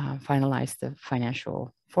then finalize the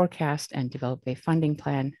financial forecast and develop a funding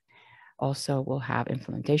plan. Also, we'll have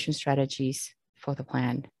implementation strategies for the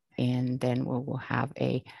plan, and then we will have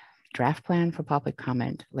a draft plan for public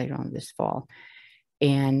comment later on this fall.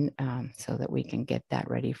 And so that we can get that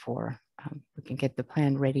ready for, we can get the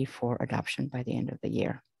plan ready for adoption by the end of the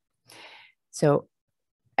year. So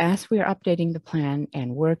as we are updating the plan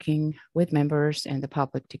and working with members and the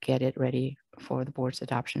public to get it ready for the board's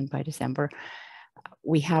adoption by December,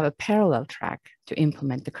 we have a parallel track to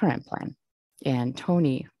implement the current plan. And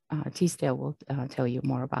Tony Teasdale will tell you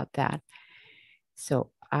more about that. So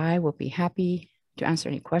I will be happy to answer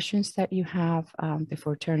any questions that you have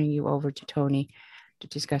before turning you over to Tony to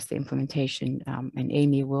discuss the implementation. And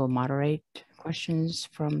Amy will moderate questions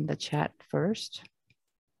from the chat first.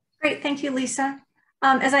 Great, thank you, Lisa.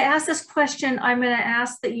 As I ask this question, I'm going to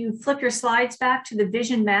ask that you flip your slides back to the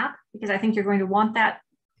vision map, because I think you're going to want that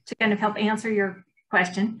to kind of help answer your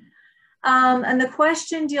question. And the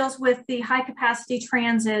question deals with the high capacity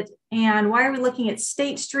transit and why are we looking at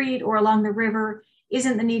State Street or along the river?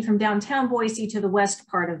 Isn't the need from downtown Boise to the west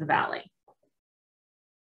part of the valley?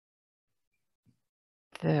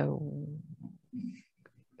 I'm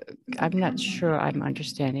not sure I'm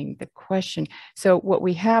understanding the question. So what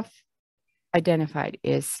we have identified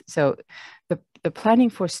is, so the planning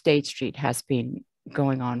for State Street has been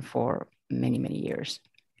going on for many, many years,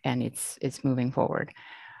 and it's moving forward.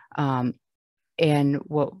 And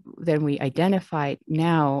what then we identified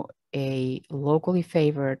now a locally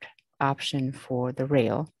favored option for the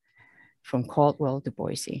rail from Caldwell to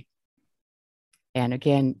Boise. And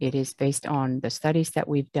again, it is based on the studies that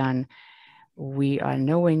we've done. We are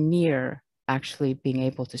nowhere near actually being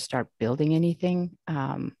able to start building anything.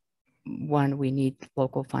 One, we need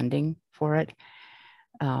local funding for it.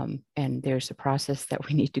 And there's a process that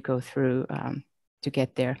we need to go through to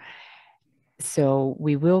get there. So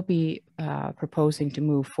we will be proposing to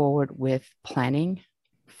move forward with planning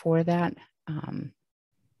for that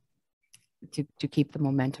to keep the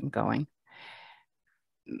momentum going.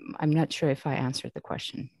 I'm not sure if I answered the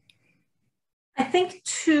question. I think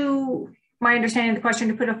to my understanding of the question,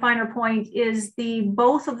 to put a finer point, is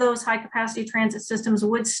both of those high capacity transit systems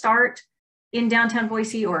would start in downtown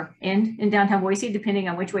Boise or end in downtown Boise, depending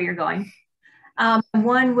on which way you're going.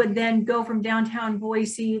 One would then go from downtown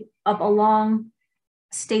Boise up along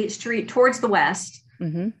State Street towards the west.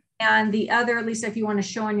 Mm-hmm. And the other, Lisa, if you want to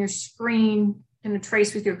show on your screen, kind of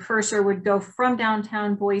trace with your cursor, would go from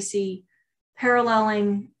downtown Boise,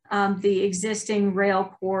 paralleling the existing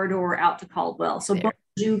rail corridor out to Caldwell. So both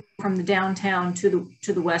do from the downtown to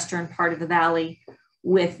the western part of the valley,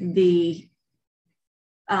 with the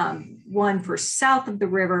one for south of the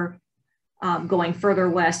river going further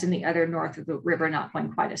west and the other north of the river, not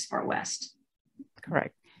going quite as far west.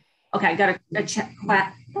 Correct. Okay, I got a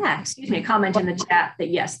comment in the chat that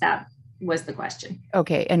yes, that was the question.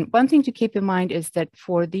 Okay, and one thing to keep in mind is that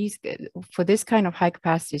for this kind of high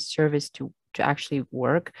capacity service to actually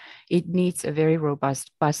work, it needs a very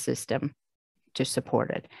robust bus system to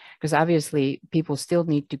support it. Because obviously people still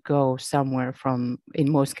need to go somewhere from,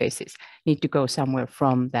 in most cases, need to go somewhere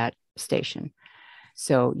from that station.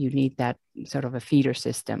 So you need that sort of a feeder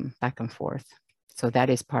system back and forth. So that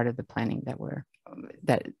is part of the planning that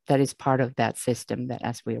that is part of that system that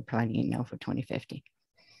as we are planning now for 2050.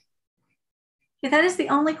 Yeah, that is the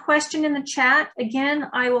only question in the chat. Again,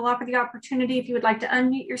 I will offer the opportunity if you would like to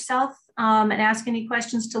unmute yourself and ask any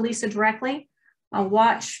questions to Lisa directly. I'll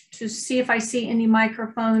watch to see if I see any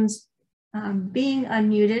microphones being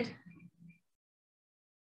unmuted.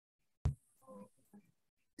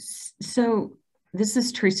 So this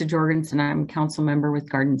is Teresa Jorgensen. I'm a council member with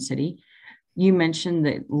Garden City. You mentioned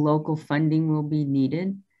that local funding will be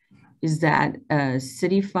needed. Is that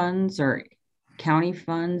city funds or county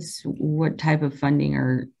funds? What type of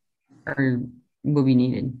funding will be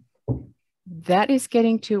needed? That is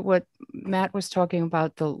getting to what Matt was talking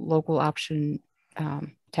about, the local option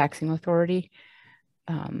taxing authority.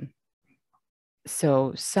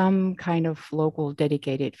 So some kind of local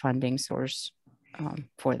dedicated funding source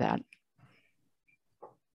for that.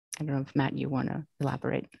 I don't know if Matt, you want to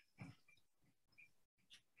elaborate.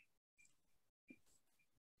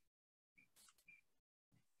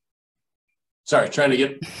 Sorry, trying to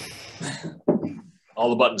get all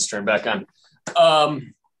the buttons turned back on.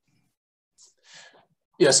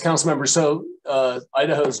 Yes, council member. So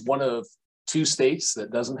Idaho is one of 2 states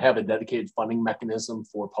that doesn't have a dedicated funding mechanism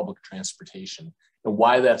for public transportation. And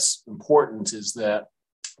why that's important is that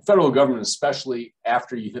the federal government, especially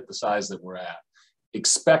after you hit the size that we're at,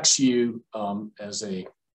 expects you as a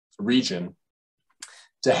region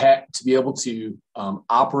to be able to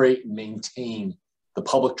operate and maintain the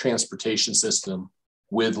public transportation system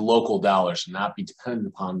with local dollars and not be dependent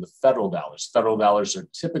upon the federal dollars. Federal dollars are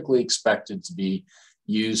typically expected to be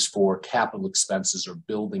used for capital expenses or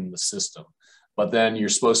building the system. But then you're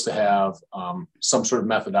supposed to have some sort of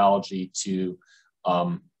methodology to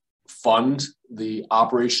fund the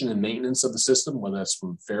operation and maintenance of the system, whether that's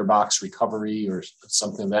from fare box recovery or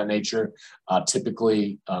something of that nature.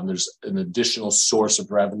 Typically, there's an additional source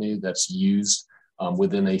of revenue that's used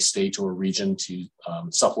within a state or region to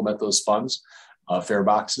supplement those funds, fare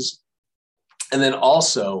boxes. And then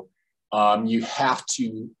also, you have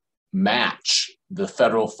to match the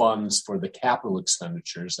federal funds for the capital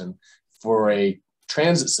expenditures. And for a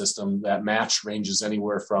transit system, that match ranges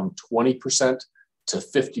anywhere from 20% to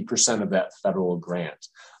 50% of that federal grant.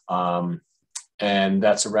 And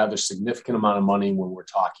that's a rather significant amount of money when we're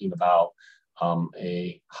talking about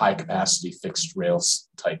a high capacity fixed rails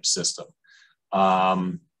type system.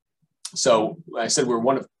 So I said we're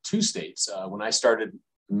one of 2 states. When I started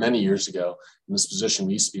many years ago in this position,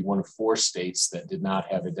 we used to be one of 4 states that did not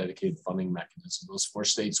have a dedicated funding mechanism. Those 4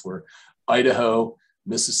 states were Idaho,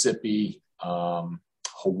 Mississippi,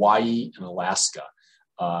 Hawaii, and Alaska.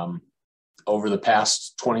 Over the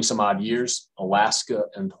past 20 some odd years, Alaska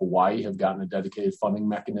and Hawaii have gotten a dedicated funding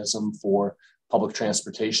mechanism for public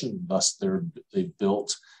transportation. Thus, they've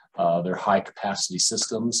built their high capacity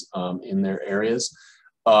systems in their areas.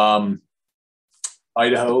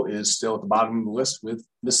 Idaho is still at the bottom of the list with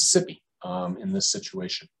Mississippi in this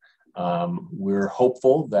situation. We're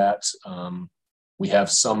hopeful that we have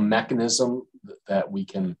some mechanism that we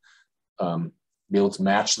can be able to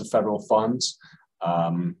match the federal funds.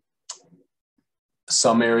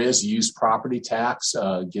 Some areas use property tax,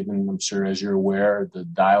 given, I'm sure as you're aware, the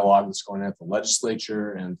dialogue that's going on at the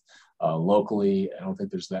legislature and locally. I don't think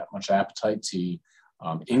there's that much appetite to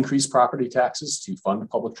increase property taxes to fund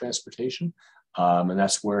public transportation. And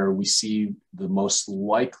that's where we see the most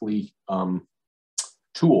likely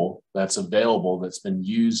tool that's available that's been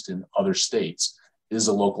used in other states is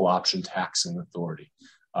a local option taxing authority.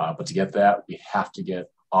 But to get that, we have to get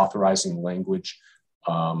authorizing language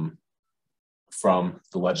from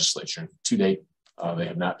the legislature. To date, they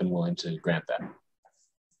have not been willing to grant that.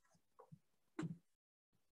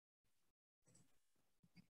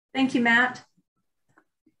 Thank you, Matt.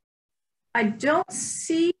 I don't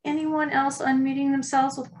see anyone else unmuting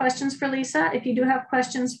themselves with questions for Lisa. If you do have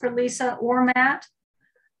questions for Lisa or Matt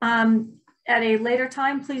at a later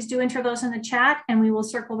time, please do enter those in the chat and we will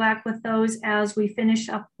circle back with those as we finish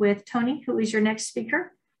up with Tony, who is your next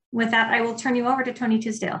speaker. With that, I will turn you over to Tony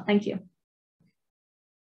Tisdale. Thank you.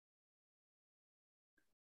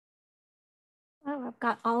 Oh, I've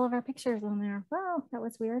got all of our pictures on there. Wow, that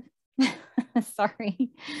was weird. Sorry.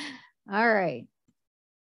 All right.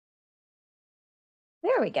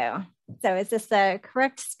 There we go. So is this the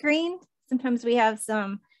correct screen? Sometimes we have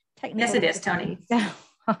some technical. Yes, it is, Tony.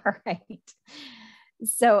 All right.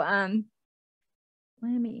 So I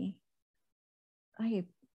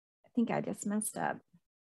think I just messed up.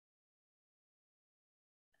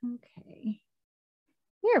 Okay,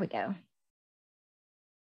 here we go.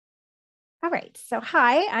 All right, so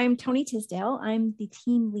hi, I'm Tony Tisdale. I'm the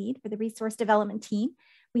team lead for the resource development team.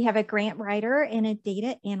 We have a grant writer and a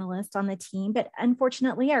data analyst on the team, but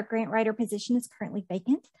unfortunately our grant writer position is currently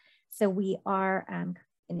vacant. So we are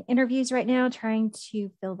in interviews right now trying to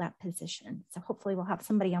fill that position. So hopefully we'll have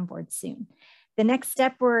somebody on board soon. The next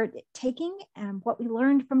step we're taking, what we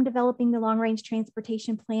learned from developing the long range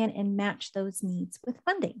transportation plan and match those needs with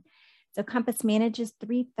funding. So Compass manages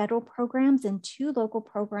 3 federal programs and 2 local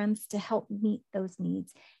programs to help meet those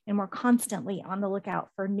needs. And we're constantly on the lookout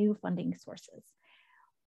for new funding sources.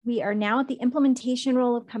 We are now at the implementation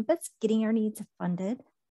role of Compass, getting our needs funded,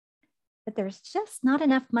 but there's just not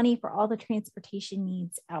enough money for all the transportation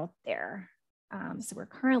needs out there. So we're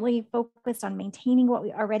currently focused on maintaining what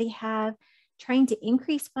we already have, trying to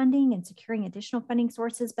increase funding and securing additional funding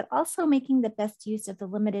sources, but also making the best use of the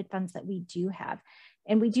limited funds that we do have.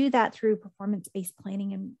 And we do that through performance-based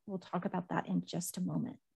planning, and we'll talk about that in just a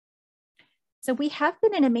moment. So we have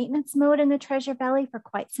been in a maintenance mode in the Treasure Valley for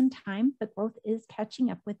quite some time, but growth is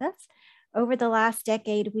catching up with us. Over the last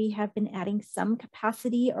decade, we have been adding some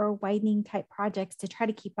capacity or widening type projects to try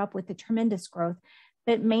to keep up with the tremendous growth,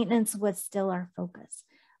 but maintenance was still our focus.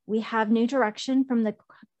 We have new direction from the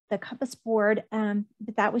Compass board,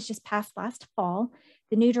 but that was just passed last fall.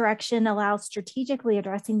 The new direction allows strategically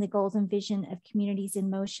addressing the goals and vision of communities in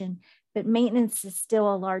motion, but maintenance is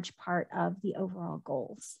still a large part of the overall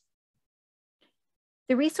goals.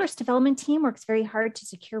 The resource development team works very hard to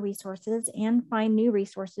secure resources and find new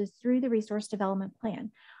resources through the resource development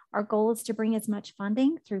plan. Our goal is to bring as much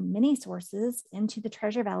funding through many sources into the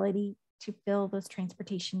Treasure Valley to fill those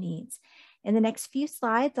transportation needs. In the next few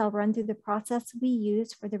slides, I'll run through the process we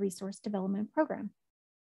use for the resource development program.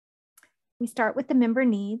 We start with the member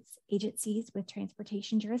needs. Agencies with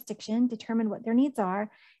transportation jurisdiction determine what their needs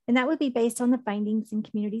are, and that would be based on the findings in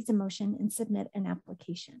communities in motion and submit an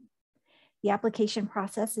application. The application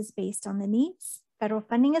process is based on the needs. Federal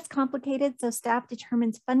funding is complicated, so staff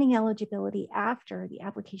determines funding eligibility after the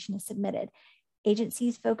application is submitted.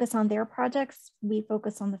 Agencies focus on their projects, we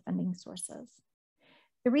focus on the funding sources.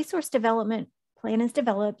 The resource development plan is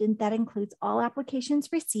developed, and that includes all applications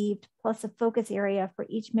received, plus a focus area for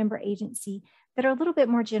each member agency that are a little bit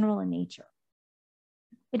more general in nature.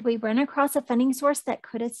 If we run across a funding source that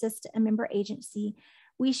could assist a member agency,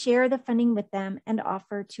 we share the funding with them and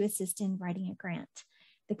offer to assist in writing a grant.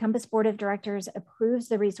 The Compass Board of Directors approves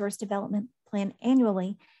the resource development plan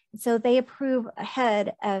annually, so they approve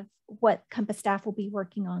ahead of what Compass staff will be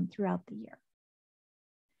working on throughout the year.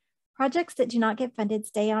 Projects that do not get funded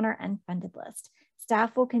stay on our unfunded list.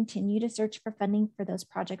 Staff will continue to search for funding for those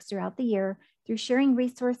projects throughout the year through sharing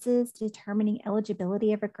resources, determining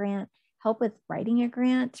eligibility of a grant, help with writing a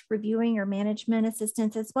grant, reviewing or management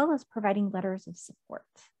assistance, as well as providing letters of support.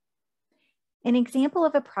 An example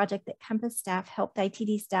of a project that Compass staff helped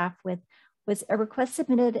ITD staff with was a request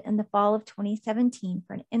submitted in the fall of 2017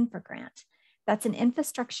 for an infra grant. That's an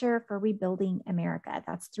infrastructure for rebuilding America.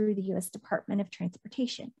 That's through the U.S. Department of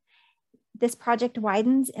Transportation. This project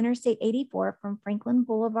widens Interstate 84 from Franklin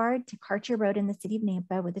Boulevard to Karcher Road in the city of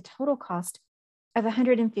Nampa with a total cost of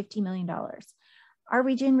 $150 million. Our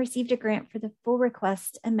region received a grant for the full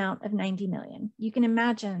request amount of $90 million. You can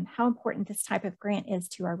imagine how important this type of grant is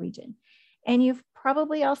to our region. And you've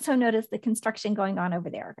probably also noticed the construction going on over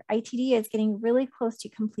there. ITD is getting really close to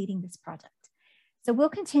completing this project. So we'll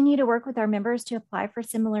continue to work with our members to apply for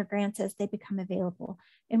similar grants as they become available.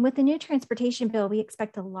 And with the new transportation bill, we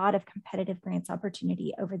expect a lot of competitive grants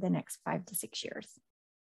opportunity over the next 5 to 6 years.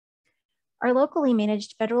 Our locally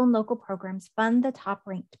managed federal and local programs fund the top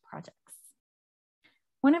ranked projects.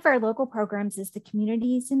 One of our local programs is the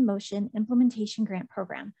Communities in Motion Implementation Grant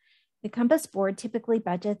Program. The Compass Board typically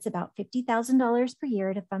budgets about $50,000 per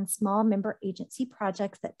year to fund small member agency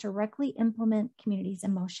projects that directly implement communities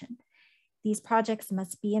in motion. These projects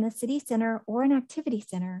must be in a city center or an activity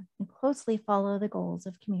center and closely follow the goals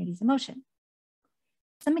of communities in motion.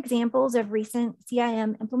 Some examples of recent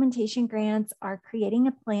CIM implementation grants are creating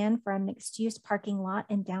a plan for a mixed-use parking lot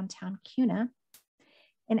in downtown Kuna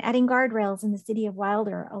and adding guardrails in the city of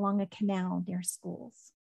Wilder along a canal near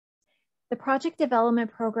schools. The project development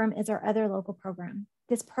program is our other local program.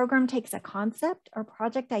 This program takes a concept or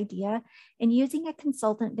project idea and using a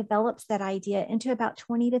consultant develops that idea into about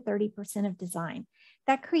 20 to 30% of design.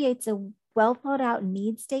 That creates a well thought out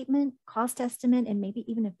need statement, cost estimate, and maybe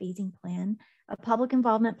even a phasing plan, a public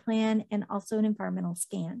involvement plan, and also an environmental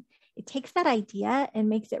scan. It takes that idea and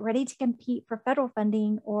makes it ready to compete for federal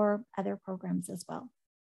funding or other programs as well.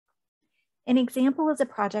 An example is a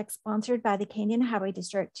project sponsored by the Canyon Highway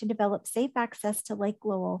District to develop safe access to Lake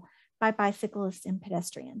Lowell by bicyclists and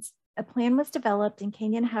pedestrians. A plan was developed and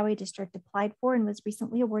Canyon Highway District applied for and was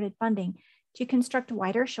recently awarded funding to construct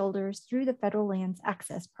wider shoulders through the Federal Lands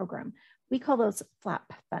Access Program. We call those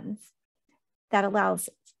FLAP funds. That allows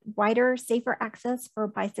wider, safer access for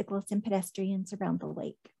bicyclists and pedestrians around the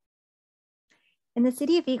lake. And the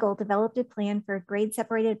City of Eagle developed a plan for a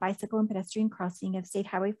grade-separated bicycle and pedestrian crossing of State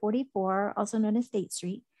Highway 44, also known as State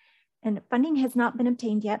Street. And funding has not been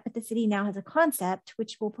obtained yet, but the city now has a concept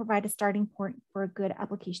which will provide a starting point for a good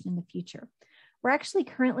application in the future. We're actually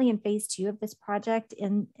currently in phase 2 of this project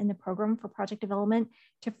in the program for project development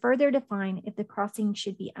to further define if the crossing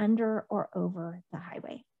should be under or over the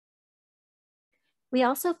highway. We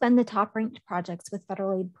also fund the top-ranked projects with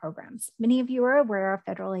federal aid programs. Many of you are aware of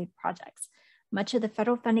federal aid projects. Much of the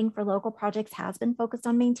federal funding for local projects has been focused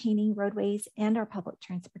on maintaining roadways and our public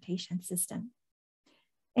transportation system.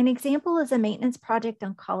 An example is a maintenance project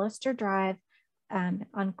on Collister Drive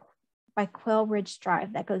by Quail Ridge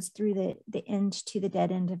Drive that goes through the end to the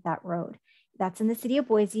dead end of that road. That's in the city of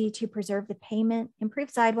Boise to preserve the pavement, improve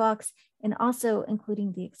sidewalks, and also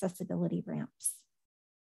including the accessibility ramps.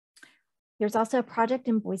 There's also a project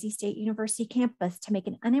in Boise State University campus to make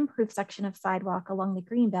an unimproved section of sidewalk along the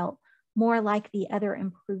Greenbelt more like the other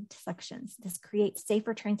improved sections. This creates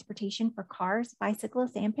safer transportation for cars,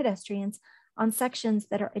 bicyclists, and pedestrians on sections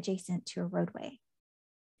that are adjacent to a roadway.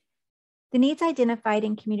 The needs identified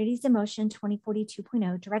in Communities in Motion 2040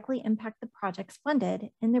 2.0 directly impact the projects funded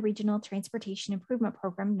in the Regional Transportation Improvement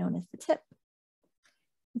Program known as the TIP.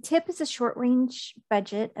 The TIP is a short-range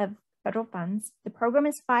budget of federal funds. The program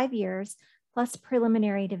is 5 years plus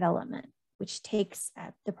preliminary development, which takes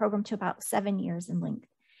the program to about 7 years in length.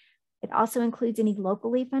 It also includes any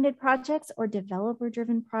locally funded projects or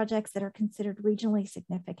developer-driven projects that are considered regionally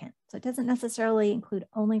significant. So it doesn't necessarily include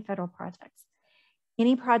only federal projects.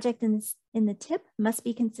 Any project in the TIP must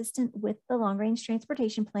be consistent with the long-range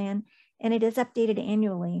transportation plan, and it is updated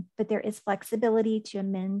annually, but there is flexibility to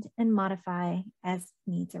amend and modify as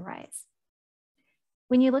needs arise.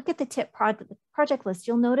 When you look at the TIP project list,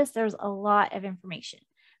 you'll notice there's a lot of information.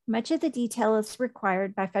 Much of the detail is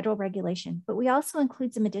required by federal regulation, but we also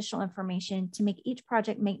include some additional information to make each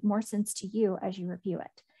project make more sense to you as you review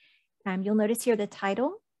it. You'll notice here the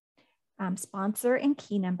title, sponsor, and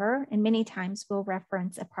key number, and many times we'll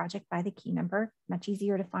reference a project by the key number, much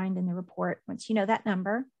easier to find in the report once you know that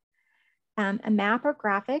number. A map or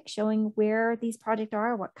graphic showing where these projects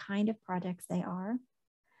are, what kind of projects they are.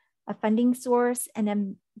 A funding source, and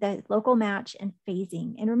then the local match and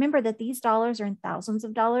phasing. And remember that these dollars are in thousands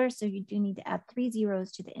of dollars, so you do need to add 3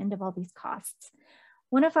 zeros to the end of all these costs.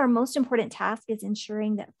 One of our most important tasks is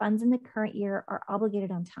ensuring that funds in the current year are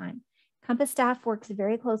obligated on time. Compass staff works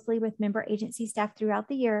very closely with member agency staff throughout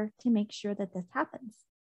the year to make sure that this happens.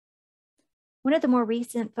 One of the more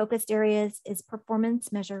recent focused areas is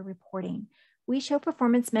performance measure reporting. We show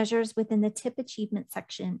performance measures within the TIP achievement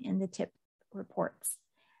section in the TIP reports.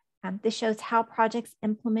 This shows how projects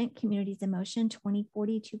implement Communities in Motion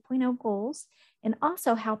 2040 2.0 goals, and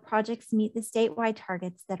also how projects meet the statewide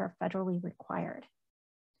targets that are federally required.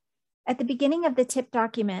 At the beginning of the TIP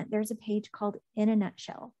document, there's a page called In a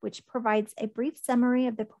Nutshell, which provides a brief summary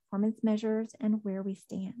of the performance measures and where we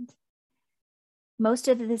stand. Most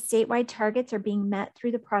of the statewide targets are being met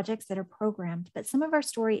through the projects that are programmed, but some of our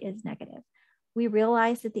story is negative. We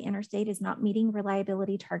realize that the interstate is not meeting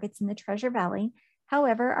reliability targets in the Treasure Valley.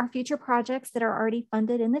 However, our future projects that are already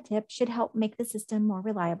funded in the TIP should help make the system more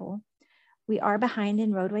reliable. We are behind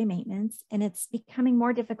in roadway maintenance, and it's becoming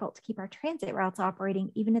more difficult to keep our transit routes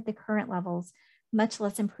operating even at the current levels, much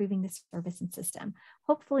less improving the service and system.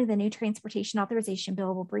 Hopefully the new transportation authorization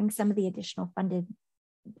bill will bring some of the additional funded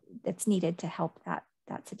that's needed to help that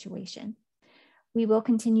situation. We will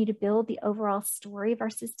continue to build the overall story of our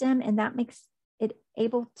system, and that makes it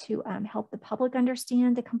able to help the public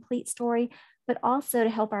understand the complete story, but also to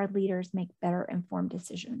help our leaders make better informed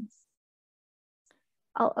decisions.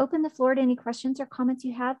 I'll open the floor to any questions or comments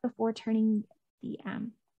you have before turning the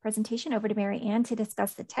presentation over to Mary Ann to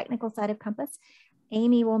discuss the technical side of Compass.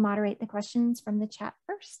 Amy will moderate the questions from the chat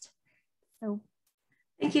first.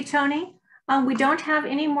 Thank you, Tony. We don't have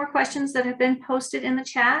any more questions that have been posted in the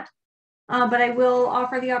chat, but I will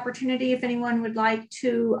offer the opportunity if anyone would like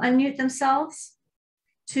to unmute themselves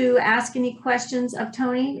to ask any questions of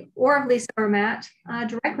Tony or of Lisa or Matt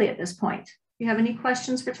directly at this point. If you have any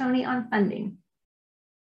questions for Tony on funding.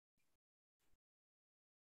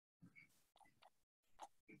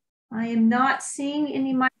 I am not seeing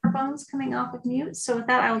any microphones coming off of mute. So with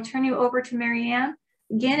that, I will turn you over to Mary Ann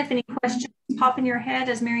Again, if any questions pop in your head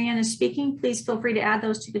as Marianne is speaking, please feel free to add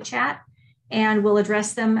those to the chat and we'll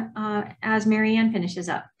address them as Marianne finishes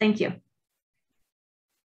up. Thank you.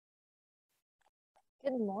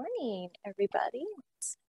 Good morning, everybody.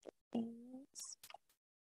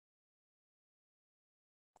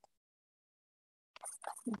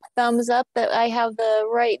 Thumbs up that I have the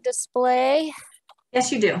right display.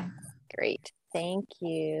 Yes, you do. Great, thank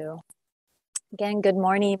you. Again, good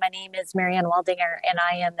morning. My name is Marianne Waldinger and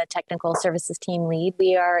I am the Technical Services Team Lead.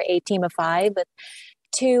 We are a team of 5 with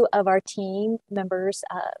 2 of our team members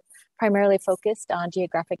primarily focused on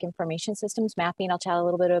geographic information systems, mapping I'll chat a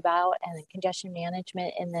little bit about, and then congestion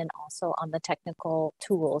management, and then also on the technical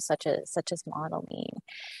tools such as modeling.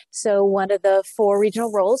 So one of the 4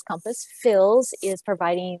 regional roles Compass fills is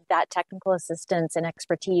providing that technical assistance and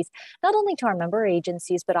expertise, not only to our member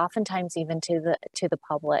agencies, but oftentimes even to the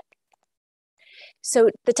public. So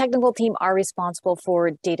the technical team are responsible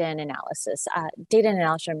for data and analysis. Data and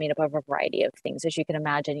analysis are made up of a variety of things, as you can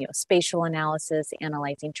imagine, spatial analysis,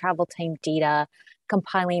 analyzing travel time data,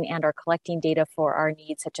 compiling and or collecting data for our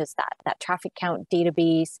needs, such as that traffic count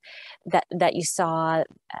database that you saw,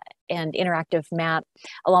 and interactive map,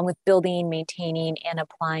 along with building, maintaining, and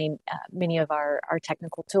applying many of our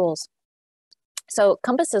technical tools. So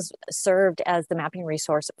Compass has served as the mapping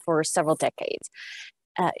resource for several decades.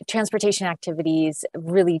 Transportation activities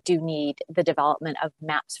really do need the development of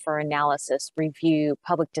maps for analysis, review,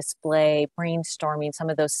 public display, brainstorming, some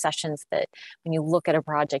of those sessions that when you look at a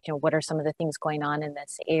project, what are some of the things going on in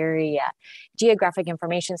this area? Geographic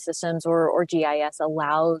information systems or GIS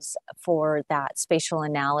allows for that spatial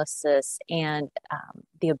analysis and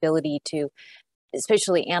the ability to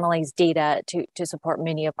especially analyze data to support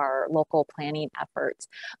many of our local planning efforts.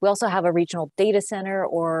 We also have a regional data center,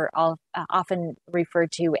 or often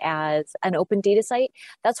referred to as an open data site.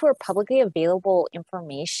 That's where publicly available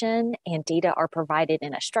information and data are provided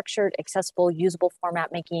in a structured, accessible, usable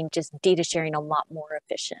format, making just data sharing a lot more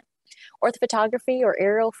efficient. Orthophotography or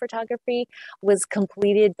aerial photography was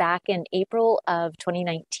completed back in April of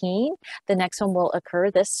 2019. The next one will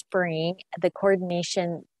occur this spring. The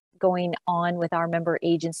coordination going on with our member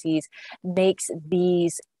agencies makes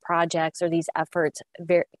these projects or these efforts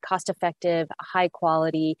very cost effective, high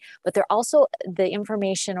quality, but they're also, the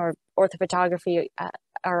information or orthophotography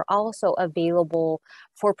are also available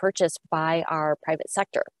for purchase by our private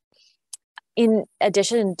sector. In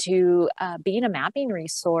addition to being a mapping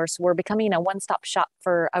resource, we're becoming a one-stop shop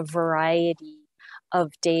for a variety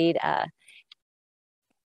of data.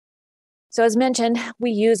 So as mentioned,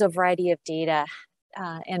 we use a variety of data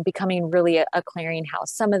and becoming really a clearinghouse.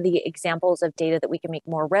 Some of the examples of data that we can make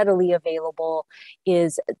more readily available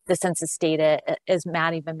is the census data, as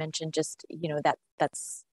Matt even mentioned, just,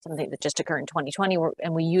 that's something that just occurred in 2020,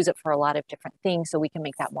 and we use it for a lot of different things, so we can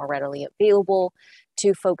make that more readily available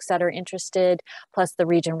to folks that are interested. Plus the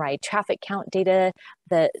region-wide traffic count data.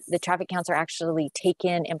 The traffic counts are actually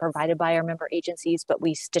taken and provided by our member agencies, but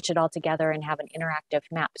we stitch it all together and have an interactive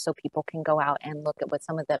map so people can go out and look at what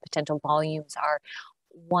some of the potential volumes are.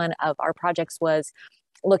 One of our projects was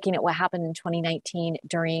looking at what happened in 2019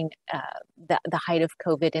 during the height of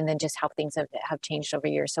COVID, and then just how things have changed over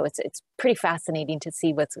years. So it's pretty fascinating to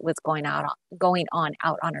see what's going on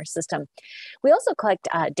out on our system. We also collect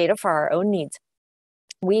data for our own needs.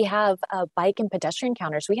 We have bike and pedestrian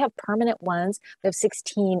counters. We have permanent ones. We have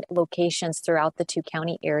 16 locations throughout the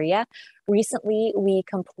 2-county area. Recently, we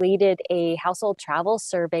completed a household travel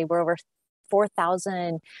survey where over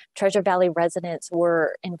 4,000 Treasure Valley residents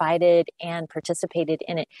were invited and participated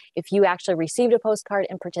in it. If you actually received a postcard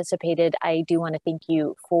and participated, I do want to thank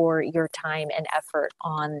you for your time and effort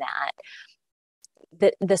on that.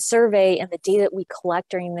 The survey and the data that we collect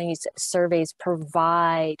during these surveys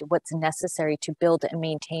provide what's necessary to build and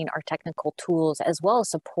maintain our technical tools, as well as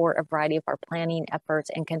support a variety of our planning efforts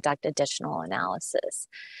and conduct additional analysis.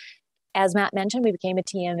 As Matt mentioned, we became a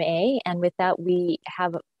TMA, and with that, we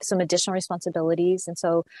have some additional responsibilities. And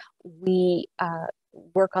so we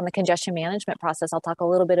work on the congestion management process. I'll talk a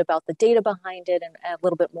little bit about the data behind it and a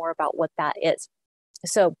little bit more about what that is.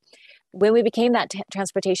 So when we became that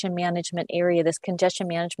transportation management area, this congestion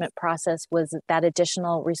management process was that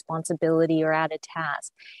additional responsibility or added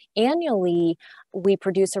task. Annually, we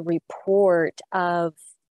produce a report of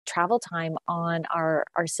travel time on our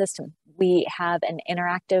system. We have an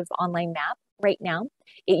interactive online map right now.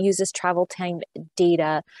 It uses travel time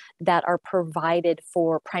data that are provided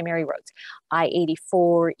for primary roads: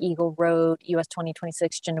 I-84, Eagle Road, US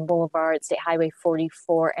 2026, Jinnah Boulevard, State Highway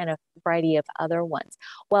 44, and a variety of other ones.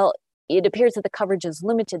 Well, it appears that the coverage is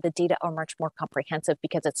limited, the data are much more comprehensive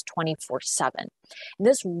because it's 24/7. And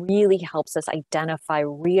this really helps us identify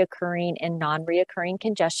reoccurring and non-reoccurring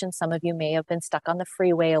congestion. Some of you may have been stuck on the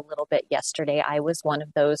freeway a little bit yesterday. I was one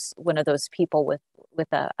of those people with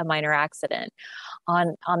a minor accident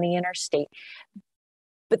on the interstate.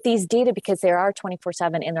 But these data, because they are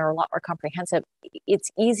 24/7 and they're a lot more comprehensive, it's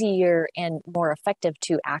easier and more effective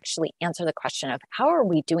to actually answer the question of how are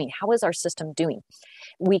we doing? How is our system doing?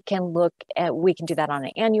 We can do that on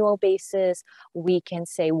an annual basis. We can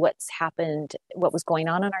say what's happened, what was going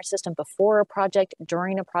on in our system before a project,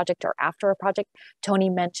 during a project, or after a project. Tony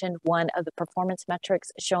mentioned one of the performance metrics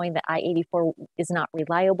showing that I-84 is not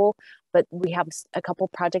reliable, but we have a couple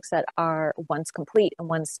projects that are one's complete and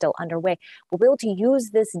one's still underway. We'll be able to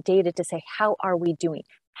use this data to say, how are we doing?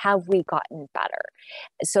 Have we gotten better?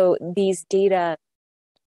 So these data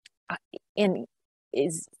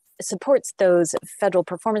supports those federal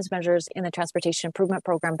performance measures in the Transportation Improvement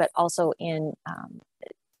Program, but also in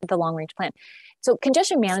the long range plan. So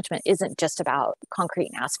congestion management isn't just about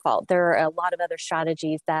concrete and asphalt. There are a lot of other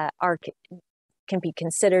strategies that can be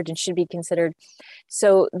considered and should be considered.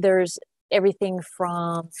 So there's everything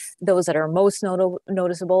from those that are most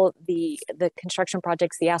noticeable, the construction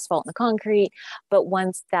projects, the asphalt and the concrete, but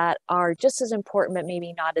ones that are just as important, but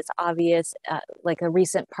maybe not as obvious, like a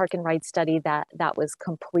recent park and ride study that was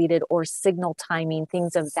completed, or signal timing,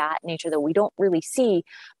 things of that nature that we don't really see,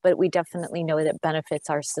 but we definitely know that it benefits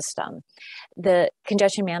our system. The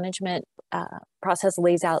congestion management process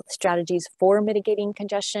lays out strategies for mitigating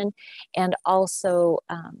congestion, and also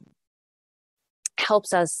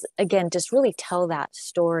helps us, again, just really tell that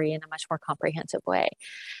story in a much more comprehensive way.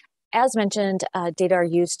 As mentioned, data are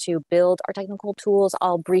used to build our technical tools.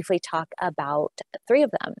 I'll briefly talk about 3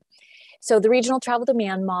 of them. So the regional travel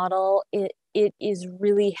demand model, it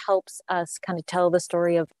really helps us kind of tell the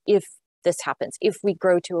story of if this happens, if we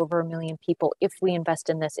grow to over 1 million people, if we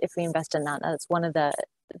invest in this, if we invest in that. That's one of the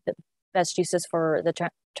best uses for the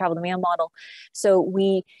travel demand model. So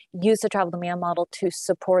we use the travel demand model to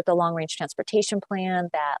support the long range transportation plan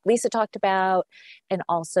that Lisa talked about, and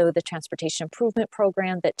also the transportation improvement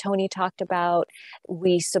program that Tony talked about.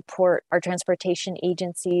 We support our transportation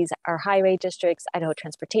agencies, our highway districts, Idaho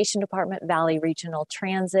Transportation Department, Valley Regional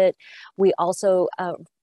Transit. We also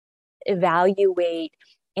evaluate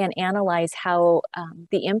and analyze how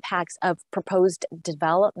the impacts of proposed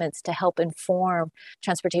developments to help inform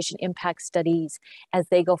transportation impact studies as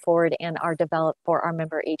they go forward and are developed for our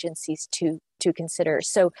member agencies to consider.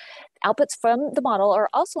 So outputs from the model are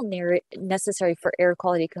also necessary for air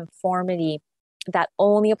quality conformity that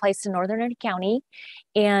only applies to Northern County,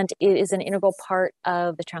 and it is an integral part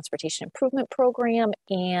of the Transportation Improvement Program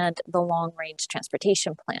and the Long Range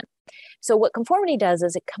Transportation Plan. So what conformity does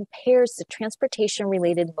is it compares the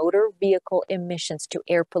transportation-related motor vehicle emissions to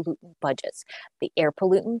air pollutant budgets. The air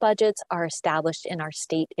pollutant budgets are established in our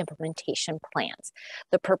state implementation plans.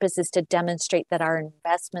 The purpose is to demonstrate that our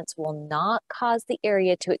investments will not cause the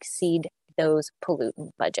area to exceed those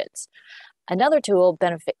pollutant budgets. Another tool,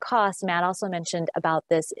 benefit costs, Matt also mentioned about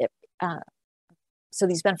this. So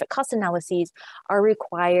these benefit cost analyses are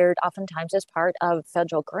required oftentimes as part of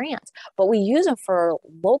federal grants, but we use them for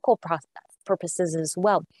local purposes as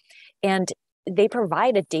well. And they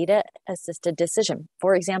provide a data-assisted decision.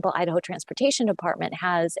 For example, Idaho Transportation Department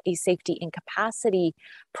has a safety and capacity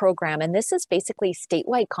program, and this is basically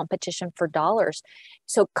statewide competition for dollars.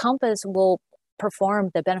 So Compass will perform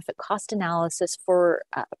the benefit cost analysis for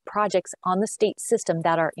projects on the state system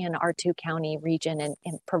that are in our 2-county region, and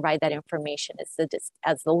provide that information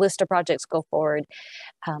as the list of projects go forward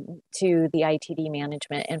to the ITD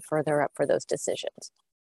management and further up for those decisions.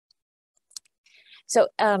 So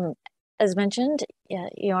as mentioned,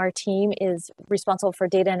 our team is responsible for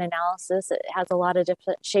data and analysis. It has a lot of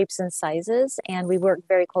different shapes and sizes, and we work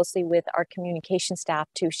very closely with our communication staff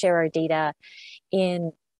to share our data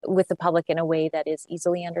with the public in a way that is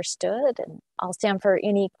easily understood. And I'll stand for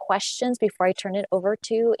any questions before I turn it over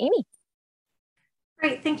to Amy.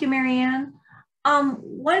 Great, thank you, Marianne.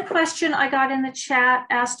 One question I got in the chat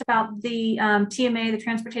asked about the TMA, the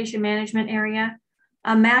Transportation Management Area.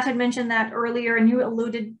 Matt had mentioned that earlier, and you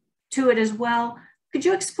alluded to it as well. Could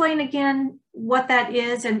you explain again what that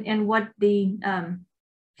is and what the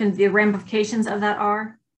ramifications of that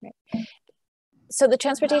are? So the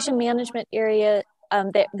Transportation Management Area,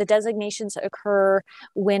 the designations occur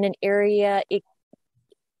when an area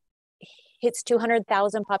hits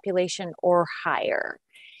 200,000 population or higher.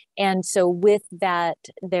 And so with that,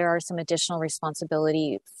 there are some additional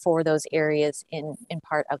responsibility for those areas in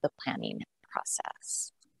part of the planning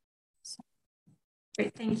process.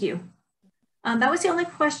 Great, thank you. That was the only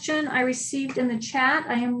question I received in the chat.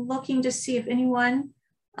 I am looking to see if anyone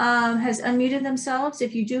has unmuted themselves.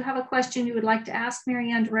 If you do have a question you would like to ask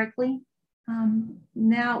Marianne directly,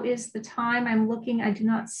 now is the time. I'm looking, I do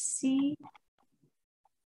not see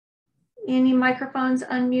any microphones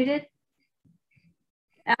unmuted.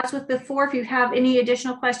 As with before, if you have any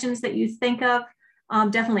additional questions that you think of,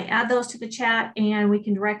 definitely add those to the chat and we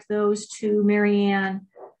can direct those to Marianne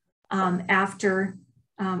after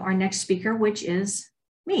our next speaker, which is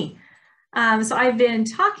me. So I've been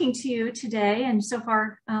talking to you today, and so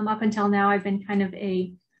far up until now, I've been kind of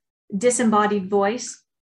a disembodied voice,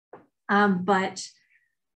 but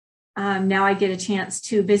now I get a chance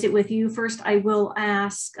to visit with you. First, I will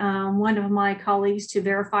ask one of my colleagues to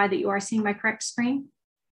verify that you are seeing my correct screen.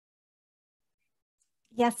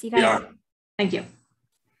 Yes, you guys. Thank you.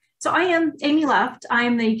 So I am Amy Left. I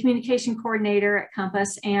am the communication coordinator at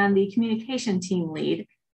Compass and the communication team lead.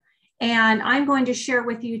 And I'm going to share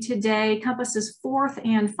with you today Compass's fourth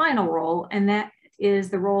and final role, and that is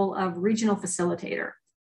the role of regional facilitator.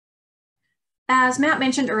 As Matt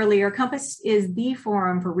mentioned earlier, Compass is the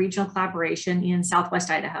forum for regional collaboration in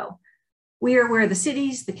Southwest Idaho. We are where the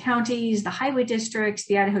cities, the counties, the highway districts,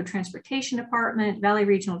 the Idaho Transportation Department, Valley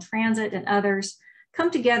Regional Transit, and others come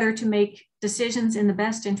together to make decisions in the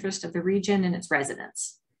best interest of the region and its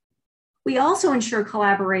residents. We also ensure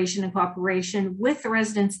collaboration and cooperation with the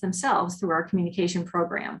residents themselves through our communication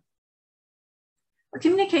program. Our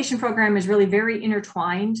communication program is really very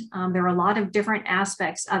intertwined. There are a lot of different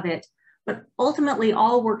aspects of it, but ultimately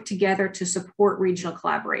all work together to support regional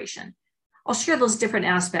collaboration. I'll share those different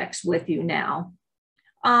aspects with you now.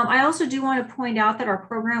 I also do want to point out that our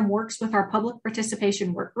program works with our public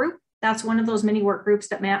participation work group. That's one of those many work groups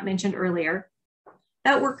that Matt mentioned earlier.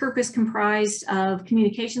 That work group is comprised of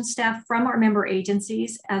communication staff from our member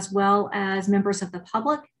agencies, as well as members of the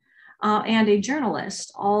public and a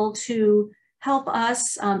journalist, all to help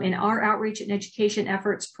us in our outreach and education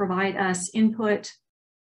efforts, provide us input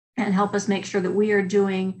and help us make sure that we are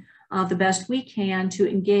doing the best we can to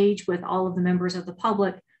engage with all of the members of the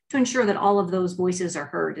public to ensure that all of those voices are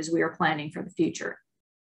heard as we are planning for the future.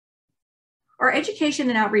 Our education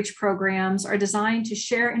and outreach programs are designed to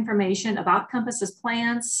share information about Compass's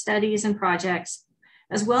plans, studies, and projects,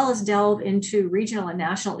 as well as delve into regional and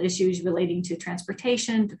national issues relating to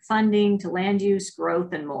transportation, to funding, to land use,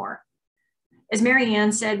 growth, and more. As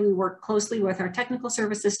Marianne said, we work closely with our technical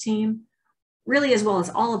services team, really as well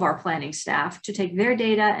as all of our planning staff, to take their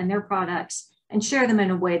data and their products and share them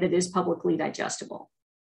in a way that is publicly digestible.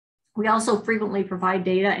 We also frequently provide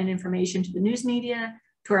data and information to the news media,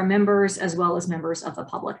 to our members, as well as members of the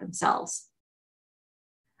public themselves.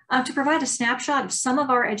 To provide a snapshot of some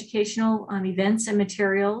of our educational events and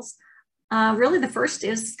materials, really the first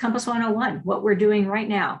is Compass 101, what we're doing right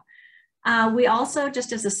now. We also,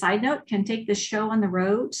 just as a side note, can take this show on the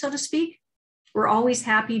road, so to speak. We're always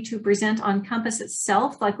happy to present on Compass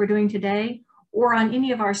itself, like we're doing today, or on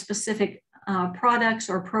any of our specific products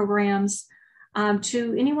or programs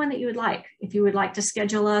to anyone that you would like. If you would like to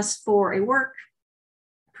schedule us for a work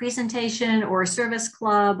presentation or a service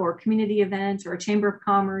club or community event or a chamber of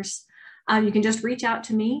commerce, you can just reach out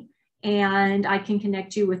to me and I can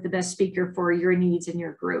connect you with the best speaker for your needs in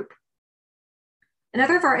your group.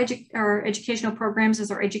 Another of our educational programs is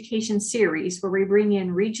our education series, where we bring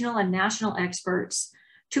in regional and national experts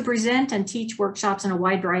to present and teach workshops on a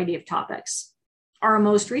wide variety of topics. Our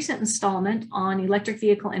most recent installment on electric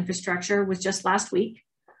vehicle infrastructure was just last week.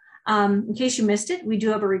 In case you missed it, we do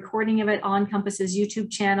have a recording of it on Compass's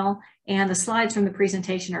YouTube channel, and the slides from the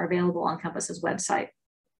presentation are available on Compass's website.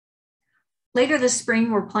 Later this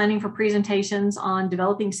spring, we're planning for presentations on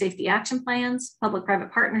developing safety action plans,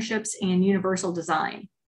 public-private partnerships, and universal design.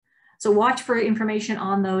 So watch for information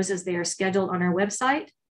on those as they are scheduled on our website.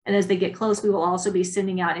 And as they get close, we will also be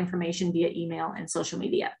sending out information via email and social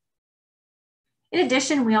media. In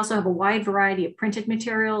addition, we also have a wide variety of printed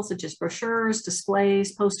materials, such as brochures,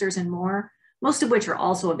 displays, posters, and more, most of which are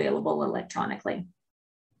also available electronically.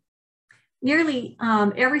 Nearly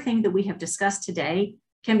everything that we have discussed today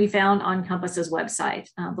can be found on Compass's website.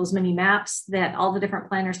 Those mini maps that all the different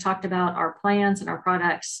planners talked about, our plans and our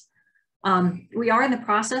products. We are in the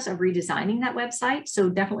process of redesigning that website, so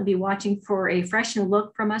definitely be watching for a fresh new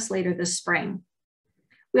look from us later this spring.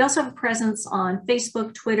 We also have a presence on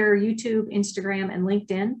Facebook, Twitter, YouTube, Instagram, and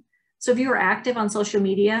LinkedIn. So if you are active on social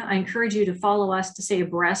media, I encourage you to follow us to stay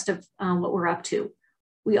abreast of what we're up to.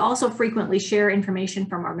 We also frequently share information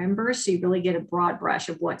from our members, so you really get a broad brush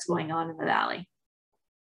of what's going on in the Valley.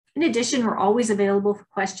 In addition, we're always available for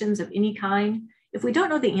questions of any kind. If we don't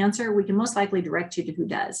know the answer, we can most likely direct you to who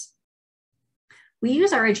does. We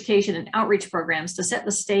use our education and outreach programs to set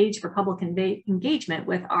the stage for public engagement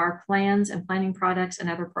with our plans and planning products and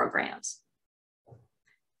other programs.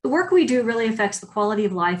 The work we do really affects the quality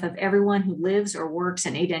of life of everyone who lives or works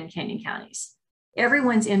in Ada and Canyon counties.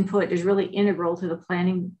 Everyone's input is really integral to the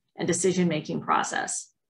planning and decision-making process.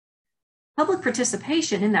 Public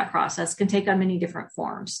participation in that process can take on many different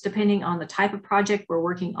forms, depending on the type of project we're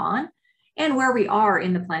working on and where we are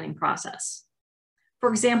in the planning process. For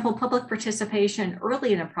example, public participation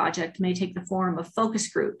early in a project may take the form of focus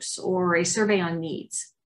groups or a survey on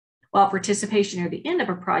needs, while participation near the end of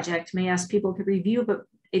a project may ask people to review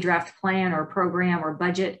a draft plan or program or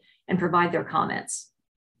budget and provide their comments.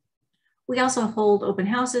 We also hold open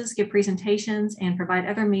houses, give presentations, and provide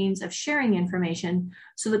other means of sharing information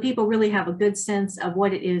so that people really have a good sense of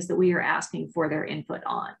what it is that we are asking for their input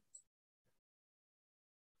on.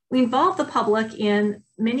 We involve the public in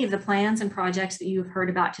many of the plans and projects that you've heard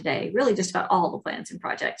about today, really just about all the plans and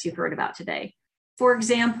projects you've heard about today. For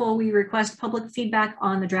example, we request public feedback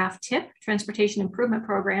on the draft TIP, Transportation Improvement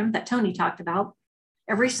Program, that Tony talked about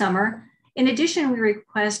every summer. In addition, we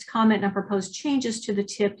request comment on proposed changes to the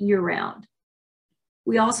TIP year-round.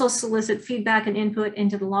 We also solicit feedback and input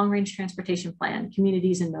into the Long-Range Transportation Plan,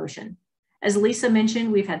 Communities in Motion. As Lisa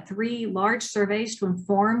mentioned, we've had 3 large surveys to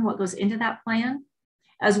inform what goes into that plan,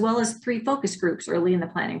 as well as 3 focus groups early in the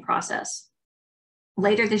planning process.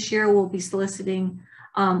 Later this year, we'll be soliciting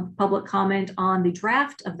public comment on the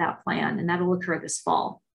draft of that plan, and that'll occur this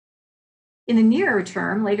fall. In the nearer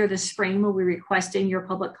term, later this spring, we'll be requesting your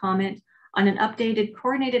public comment on an updated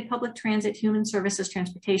Coordinated Public Transit Human Services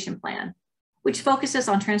Transportation Plan, which focuses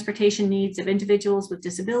on transportation needs of individuals with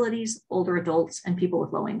disabilities, older adults, and people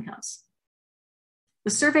with low incomes.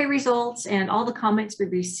 The survey results and all the comments we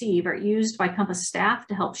receive are used by Compass staff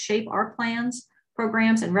to help shape our plans,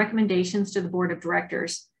 programs, and recommendations to the Board of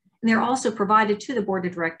Directors. And they're also provided to the Board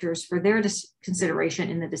of Directors for their consideration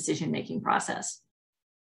in the decision-making process.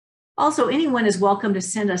 Also, anyone is welcome to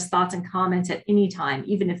send us thoughts and comments at any time,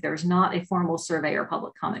 even if there's not a formal survey or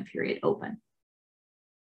public comment period open.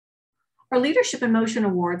 Our Leadership in Motion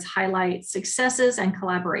Awards highlight successes and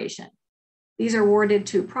collaboration. These are awarded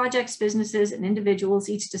to projects, businesses, and individuals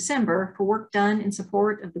each December for work done in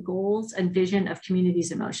support of the goals and vision of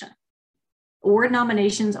Communities in Motion. Award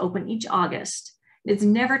nominations open each August. It's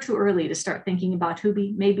never too early to start thinking about who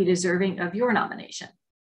may be deserving of your nomination.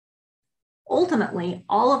 Ultimately,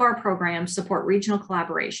 all of our programs support regional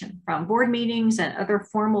collaboration, from board meetings and other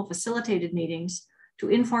formal facilitated meetings to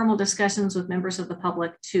informal discussions with members of the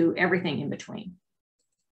public to everything in between.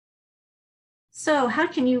 So how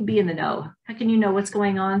can you be in the know? How can you know what's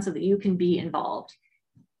going on so that you can be involved?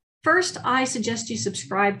 First, I suggest you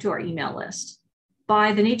subscribe to our email list.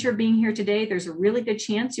 By the nature of being here today, there's a really good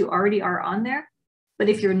chance you already are on there. But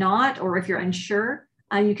if you're not, or if you're unsure,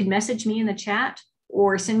 you can message me in the chat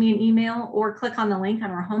or send me an email or click on the link on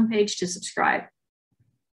our homepage to subscribe.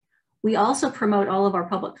 We also promote all of our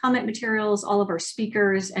public comment materials, all of our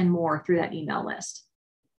speakers, and more through that email list.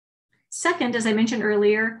 Second, as I mentioned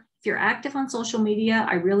earlier, if you're active on social media,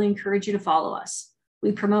 I really encourage you to follow us.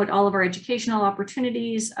 We promote all of our educational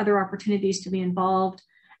opportunities, other opportunities to be involved,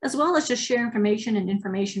 as well as just share information and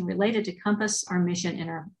information related to Compass, our mission,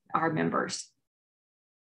 and our members.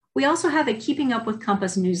 We also have a Keeping Up with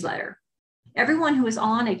Compass newsletter. Everyone who is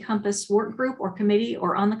on a Compass work group or committee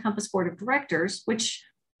or on the Compass Board of Directors, which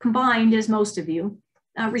combined is most of you,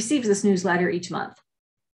 receives this newsletter each month.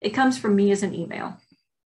 It comes from me as an email.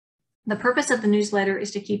 The purpose of the newsletter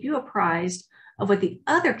is to keep you apprised of what the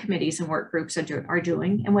other committees and work groups are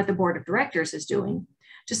doing and what the Board of Directors is doing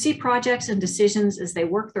to see projects and decisions as they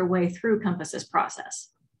work their way through Compass's process.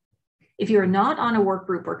 If you are not on a work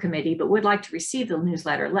group or committee but would like to receive the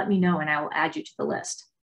newsletter, let me know and I will add you to the list.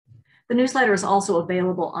 The newsletter is also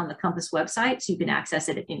available on the Compass website, so you can access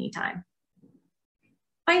it at any time.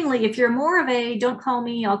 Finally, if you're more of a don't call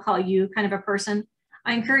me, I'll call you kind of a person,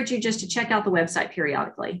 I encourage you just to check out the website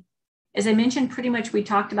periodically. As I mentioned, pretty much we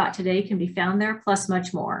talked about today can be found there, plus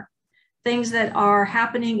much more. Things that are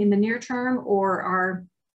happening in the near term or are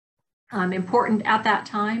important at that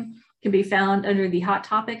time can be found under the hot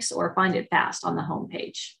topics or find it fast on the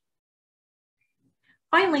homepage.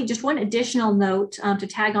 Finally, just one additional note to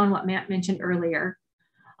tag on what Matt mentioned earlier.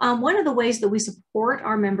 One of the ways that we support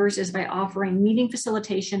our members is by offering meeting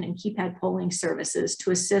facilitation and keypad polling services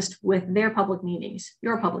to assist with their public meetings,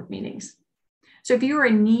 your public meetings. So if you are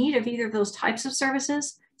in need of either of those types of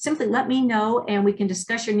services, simply let me know and we can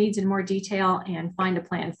discuss your needs in more detail and find a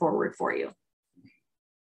plan forward for you.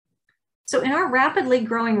 So in our rapidly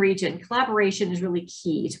growing region, collaboration is really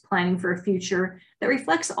key to planning for a future that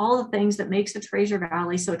reflects all the things that makes the Treasure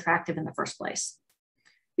Valley so attractive in the first place.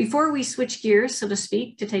 Before we switch gears, so to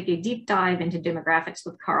speak, to take a deep dive into demographics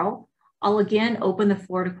with Carl, I'll again open the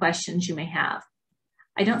floor to questions you may have.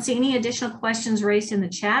 I don't see any additional questions raised in the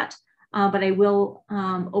chat, but I will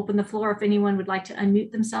open the floor if anyone would like to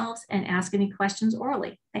unmute themselves and ask any questions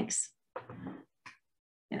orally. Thanks.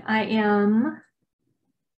 And I am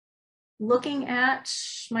looking at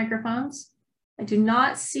microphones. I do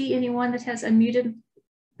not see anyone that has unmuted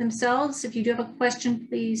themselves. If you do have a question,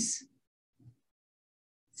 please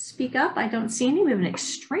speak up. I don't see any. We have an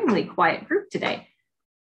extremely quiet group today.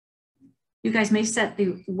 You guys may set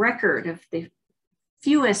the record of the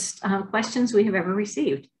fewest questions we have ever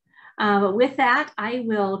received. But with that, I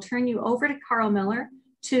will turn you over to Carl Miller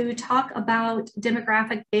to talk about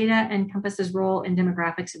demographic data and Compass's role in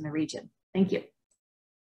demographics in the region. Thank you.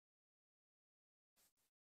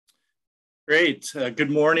 Great. Good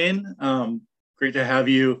morning. Great to have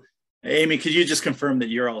you. Amy, could you just confirm that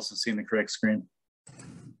you're also seeing the correct screen?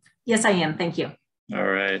 Yes, I am. Thank you. All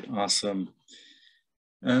right. Awesome.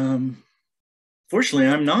 Fortunately,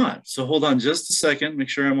 I'm not. So hold on just a second. Make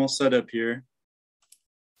sure I'm all set up here.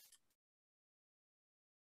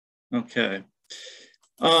 Okay.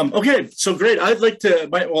 Okay, so great. I'd like to,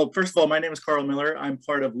 well, first of all, my name is Carl Miller. I'm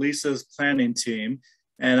part of Lisa's planning team,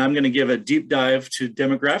 and I'm going to give a deep dive to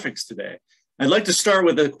demographics today. I'd like to start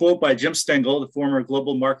with a quote by Jim Stengel, the former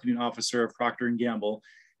global marketing officer of Procter & Gamble.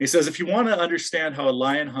 He says, if you want to understand how a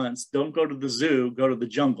lion hunts, don't go to the zoo, go to the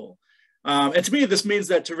jungle. And to me, this means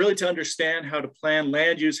that to understand how to plan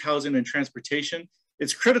land use, housing, and transportation,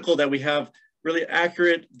 it's critical that we have really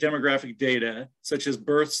accurate demographic data, such as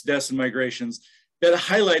births, deaths, and migrations, that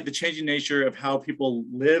highlight the changing nature of how people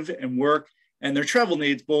live and work and their travel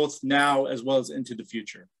needs, both now as well as into the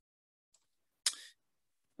future.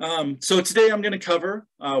 So today I'm going to cover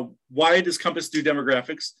why does Compass do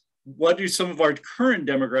demographics? What do some of our current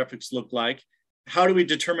demographics look like? How do we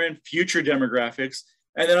determine future demographics?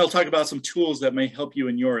 And then I'll talk about some tools that may help you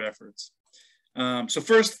in your efforts. So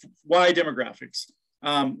first, why demographics?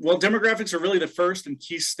 Well, demographics are really the first and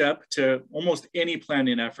key step to almost any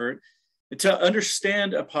planning effort. To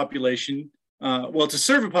understand a population, well, to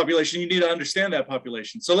serve a population, you need to understand that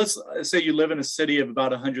population. So let's say you live in a city of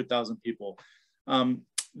about 100,000 people.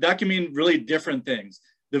 That can mean really different things.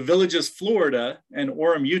 The villages Florida and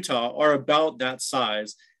Orem, Utah are about that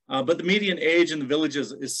size, but the median age in the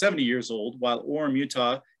villages is 70 years old, while Orem,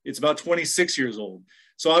 Utah, it's about 26 years old.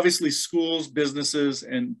 So obviously schools, businesses,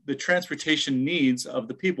 and the transportation needs of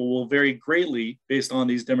the people will vary greatly based on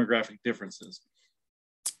these demographic differences.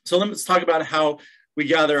 So let's talk about how we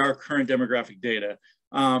gather our current demographic data.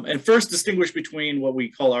 And first distinguish between what we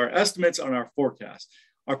call our estimates and our forecast.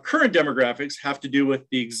 Our current demographics have to do with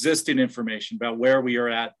the existing information about where we are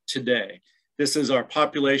at today. This is our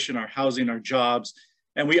population, our housing, our jobs,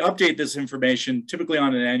 and we update this information typically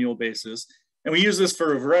on an annual basis. And we use this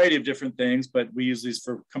for a variety of different things, but we use these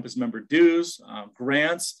for Compass member dues,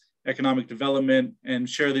 grants, economic development, and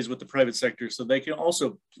share these with the private sector so they can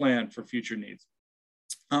also plan for future needs.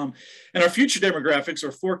 And our future demographics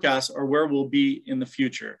or forecasts are where we'll be in the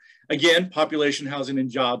future. Again, population, housing, and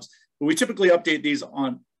jobs, but we typically update these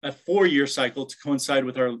on a 4-year cycle to coincide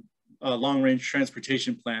with our long-range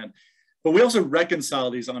transportation plan. But we also reconcile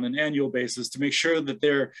these on an annual basis to make sure that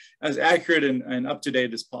they're as accurate and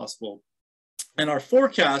up-to-date as possible. And our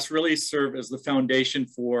forecasts really serve as the foundation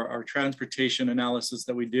for our transportation analysis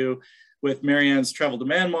that we do with Marianne's travel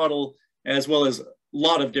demand model, as well as a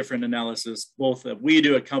lot of different analysis, both that we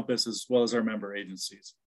do at Compass as well as our member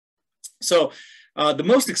agencies. So the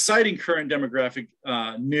most exciting current demographic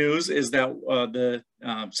news is that the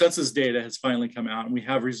census data has finally come out and we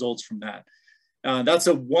have results from that. That's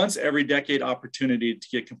a once every decade opportunity to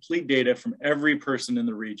get complete data from every person in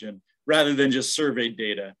the region rather than just surveyed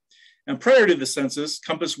data. And prior to the census,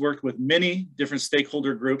 Compass worked with many different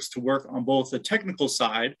stakeholder groups to work on both the technical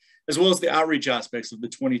side as well as the outreach aspects of the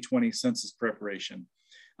 2020 census preparation.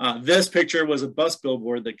 This picture was a bus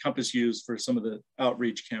billboard that Compass used for some of the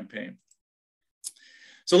outreach campaign.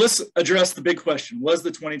 So let's address the big question, was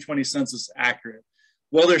the 2020 census accurate?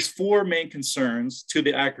 Well, there's 4 main concerns to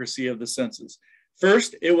the accuracy of the census.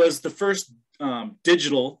 First, it was the first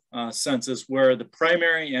digital census where the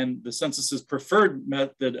primary and the census's preferred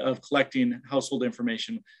method of collecting household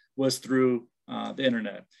information was through the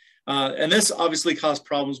internet. And this obviously caused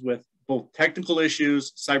problems with both technical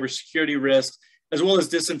issues, cybersecurity risks, as well as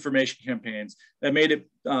disinformation campaigns that made it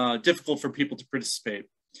difficult for people to participate.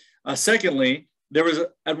 Secondly, there was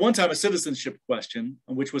at one time a citizenship question,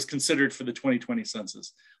 which was considered for the 2020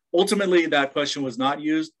 census. Ultimately, that question was not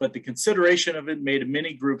used, but the consideration of it made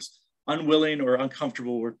many groups unwilling or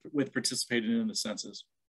uncomfortable with participating in the census.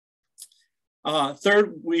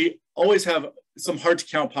 Third, we always have some hard to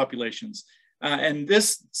count populations. And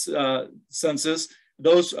this census,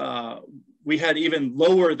 we had even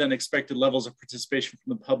lower than expected levels of participation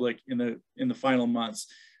from the public in the final months,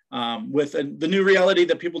 with the new reality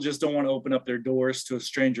that people just don't want to open up their doors to a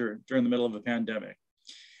stranger during the middle of a pandemic.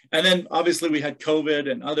 And then obviously we had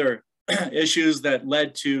COVID and other issues that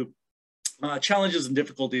led to challenges and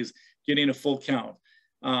difficulties getting a full count.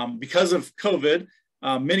 Because of COVID,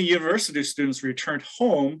 many university students returned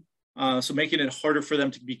home, so making it harder for them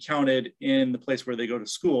to be counted in the place where they go to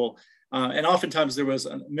school. And oftentimes there was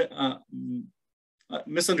a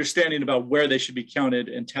misunderstanding about where they should be counted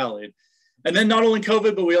and tallied. And then not only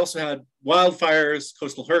COVID, but we also had wildfires,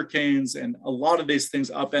 coastal hurricanes, and a lot of these things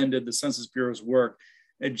upended the Census Bureau's work.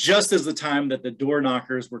 And just as the time that the door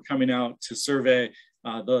knockers were coming out to survey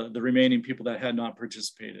the remaining people that had not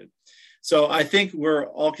participated. So I think we're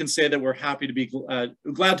all can say that we're happy to be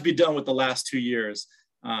glad to be done with the last 2 years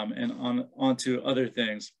and on to other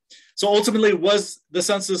things. So ultimately, was the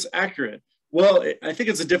census accurate? Well, I think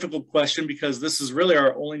it's a difficult question because this is really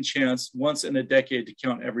our only chance once in a decade to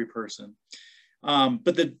count every person. But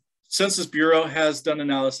the Census Bureau has done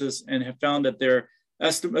analysis and have found that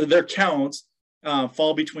their counts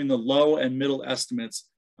fall between the low and middle estimates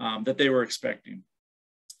that they were expecting.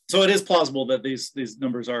 So it is plausible that these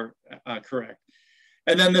numbers are correct.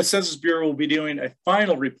 And then the Census Bureau will be doing a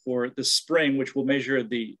final report this spring, which will measure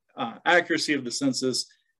the accuracy of the census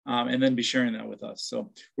and then be sharing that with us.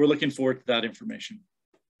 So we're looking forward to that information.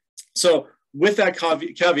 So with that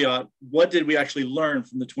caveat, what did we actually learn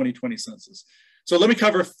from the 2020 census? So let me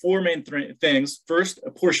cover four main things. First,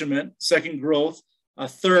 apportionment. Second, growth.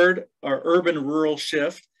 Third, our urban-rural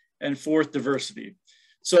shift. And fourth, diversity.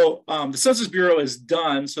 So the Census Bureau is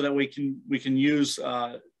done so that we can use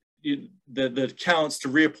the counts to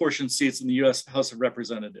reapportion seats in the U.S. House of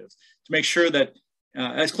Representatives to make sure that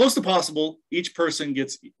as close to possible,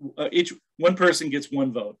 one person gets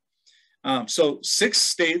one vote. So 6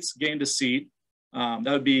 states gained a seat. That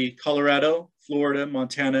would be Colorado, Florida,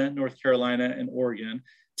 Montana, North Carolina, and Oregon.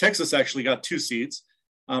 Texas actually got 2 seats.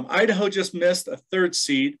 Idaho just missed a 3rd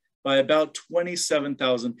seat by about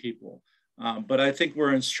 27,000 people. But I think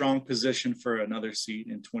we're in strong position for another seat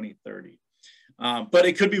in 2030. But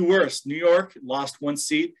it could be worse. New York lost 1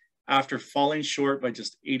 seat after falling short by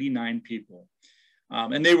just 89 people.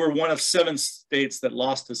 And they were one of 7 states that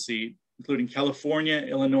lost a seat, including California,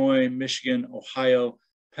 Illinois, Michigan, Ohio,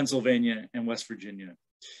 Pennsylvania, and West Virginia.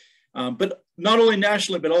 But not only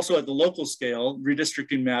nationally, but also at the local scale,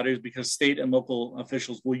 redistricting matters because state and local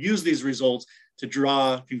officials will use these results to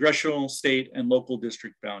draw congressional, state, and local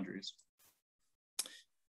district boundaries.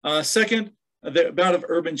 Second, the amount of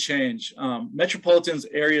urban change. Metropolitan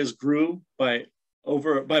areas grew by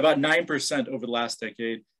about 9% over the last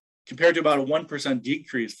decade, compared to about a 1%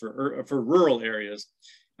 decrease for rural areas.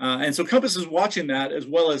 And so Compass is watching that, as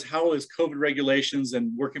well as how is COVID regulations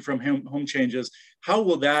and working from home changes, how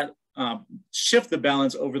will that shift the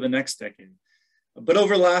balance over the next decade? But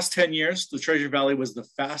over the last 10 years, the Treasure Valley was the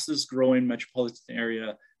fastest growing metropolitan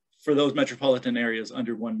area for those metropolitan areas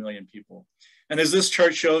under 1 million people. And as this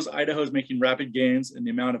chart shows, Idaho is making rapid gains in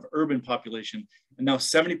the amount of urban population, and now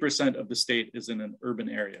 70% of the state is in an urban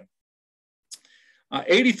area.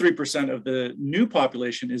 83% of the new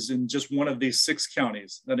population is in just one of these 6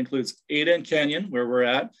 counties. That includes Ada and Canyon, where we're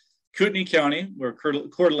at, Kootenai County, where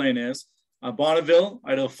Coeur d'Alene is, Bonneville,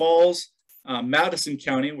 Idaho Falls, Madison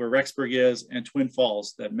County, where Rexburg is, and Twin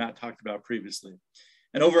Falls that Matt talked about previously.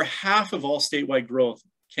 And over half of all statewide growth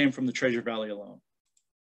came from the Treasure Valley alone.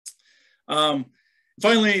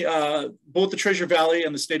 Finally, both the Treasure Valley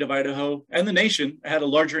and the state of Idaho and the nation had a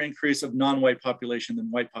larger increase of non-white population than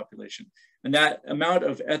white population. And that amount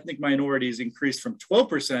of ethnic minorities increased from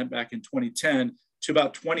 12% back in 2010 to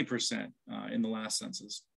about 20% in the last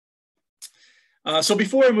census. So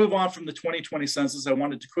before I move on from the 2020 census, I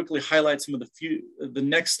wanted to quickly highlight some of the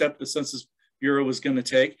next step the Census Bureau was going to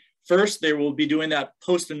take. First, they will be doing that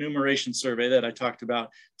post-enumeration survey that I talked about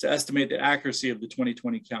to estimate the accuracy of the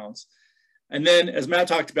 2020 counts. And then, as Matt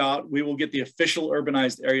talked about, we will get the official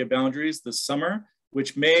urbanized area boundaries this summer,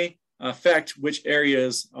 which may affect which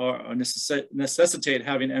areas necessitate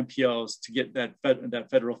having MPOs to get that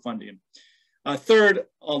federal funding. Third,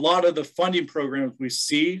 a lot of the funding programs we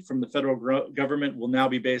see from the federal government will now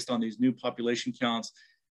be based on these new population counts.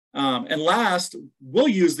 And last, we'll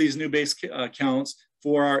use these new base counts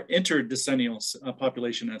for our interdecennial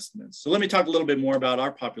population estimates. So let me talk a little bit more about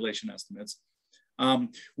our population estimates.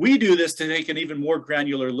 We do this to take an even more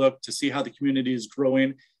granular look to see how the community is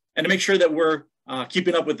growing and to make sure that we're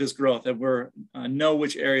keeping up with this growth, that we're know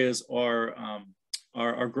which areas are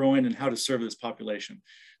are growing and how to serve this population.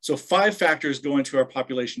 So 5 factors go into our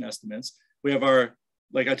population estimates. We have our,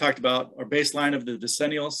 like I talked about, our baseline of the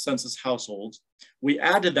decennial census households. We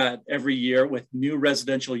add to that every year with new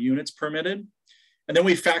residential units permitted. And then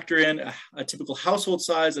we factor in a typical household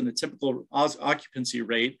size and a typical occupancy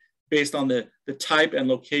rate based on the type and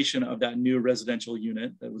location of that new residential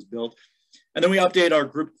unit that was built. And then we update our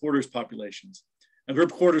group quarters populations. And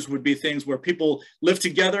group quarters would be things where people live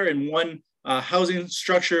together in one housing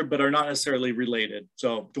structure, but are not necessarily related.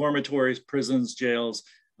 So dormitories, prisons, jails,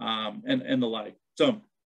 and the like. So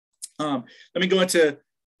let me go into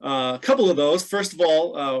a couple of those. First of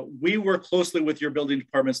all, we work closely with your building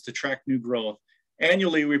departments to track new growth.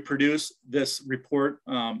 Annually, we produce this report,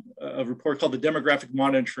 a report called the Demographic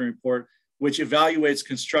Monitoring Report, which evaluates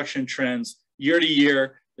construction trends year to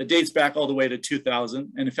year that dates back all the way to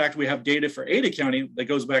 2000. And in fact, we have data for Ada County that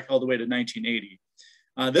goes back all the way to 1980.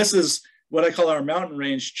 This is what I call our mountain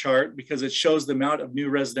range chart because it shows the amount of new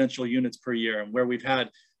residential units per year and where we've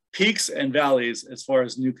had peaks and valleys as far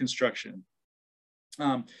as new construction.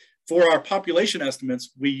 For our population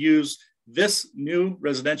estimates, we use this new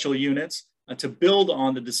residential units to build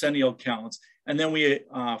on the decennial counts. And then we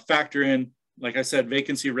factor in, like I said,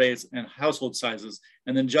 vacancy rates and household sizes,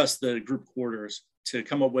 and then just the group quarters to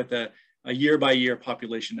come up with a year-by-year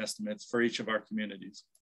population estimates for each of our communities.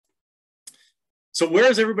 So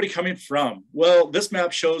where is everybody coming from? Well, this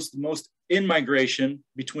map shows the most in-migration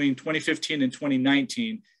between 2015 and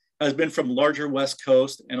 2019 has been from larger West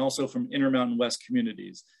Coast and also from Intermountain West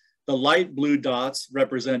communities. The light blue dots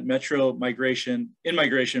represent metro migration,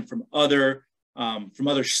 in-migration from other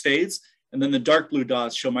states, and then the dark blue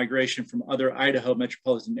dots show migration from other Idaho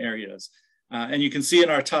metropolitan areas. And you can see in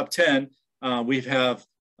our top 10, we have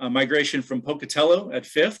migration from Pocatello at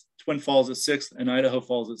 5th, Twin Falls at 6th, and Idaho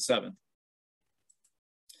Falls at 7th.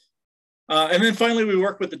 And then finally, we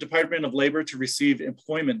work with the Department of Labor to receive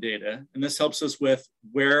employment data. And this helps us with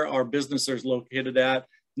where our business is located at,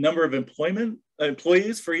 number of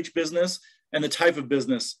employees for each business, and the type of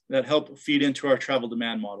business that help feed into our travel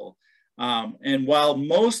demand model. And while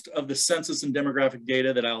most of the census and demographic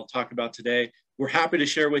data that I'll talk about today, we're happy to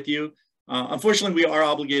share with you, unfortunately, we are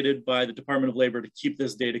obligated by the Department of Labor to keep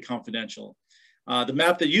this data confidential. The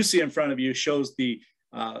map that you see in front of you shows the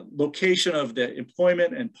location of the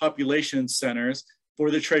employment and population centers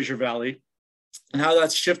for the Treasure Valley and how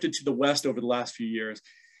that's shifted to the west over the last few years.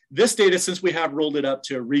 This data, since we have rolled it up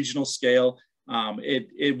to a regional scale,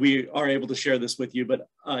 we are able to share this with you, but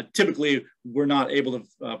typically we're not able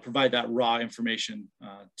to provide that raw information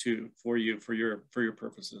for your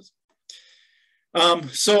purposes.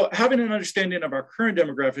 So having an understanding of our current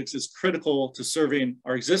demographics is critical to serving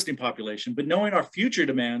our existing population, but knowing our future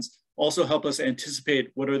demands also help us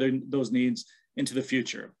anticipate what are those needs into the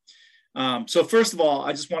future. So first of all,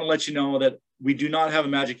 I just want to let you know that we do not have a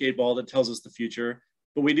magic 8 ball that tells us the future,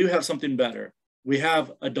 but we do have something better. We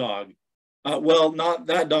have a dog. Well, not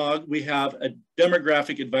that dog. We have a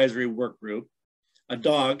demographic advisory work group, a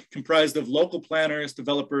dog comprised of local planners,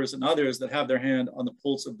 developers, and others that have their hand on the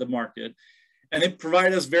pulse of the market. And they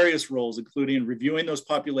provide us various roles, including reviewing those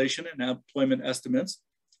population and employment estimates,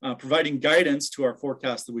 providing guidance to our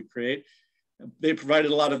forecast that we create. They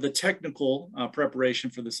provided a lot of the technical preparation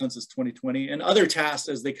for the Census 2020 and other tasks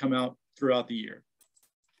as they come out throughout the year.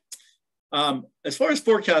 As far as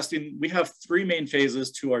forecasting, we have 3 main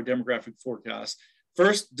phases to our demographic forecast.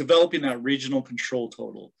 First, developing that regional control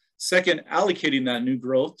total. Second, allocating that new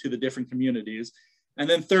growth to the different communities. And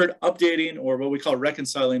then third, updating, or what we call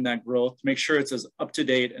reconciling that growth to make sure it's as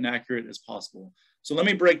up-to-date and accurate as possible. So let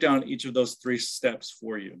me break down each of those 3 steps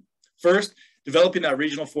for you. First, developing that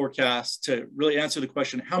regional forecast to really answer the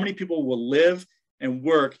question, how many people will live and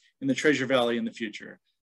work in the Treasure Valley in the future?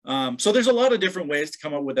 So there's a lot of different ways to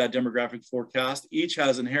come up with that demographic forecast. Each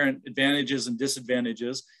has inherent advantages and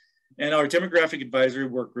disadvantages. And our demographic advisory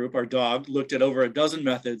work group, our DOG, looked at over a dozen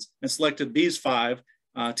methods and selected these 5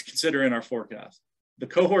 to consider in our forecast. The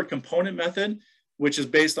cohort component method, which is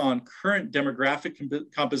based on current demographic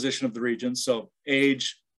composition of the region, so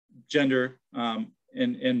age, gender,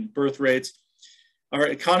 and birth rates. Our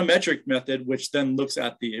econometric method, which then looks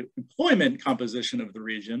at the employment composition of the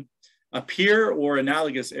region. A peer or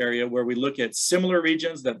analogous area where we look at similar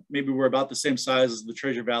regions that maybe were about the same size as the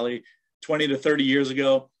Treasure Valley 20 to 30 years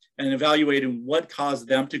ago, and evaluating what caused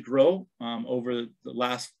them to grow over the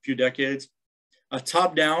last few decades. A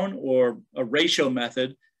top-down or a ratio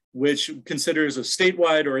method, which considers a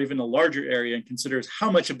statewide or even a larger area and considers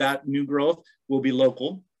how much of that new growth will be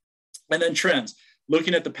local. And then trends,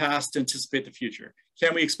 looking at the past to anticipate the future.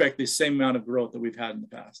 Can we expect the same amount of growth that we've had in the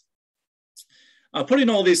past? Putting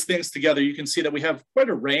all these things together, you can see that we have quite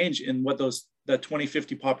a range in what that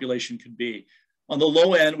 2050 population could be. On the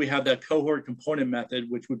low end, we have that cohort component method,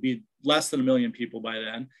 which would be less than 1 million people by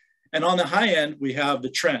then. And on the high end, we have the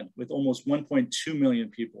trend with almost 1.2 million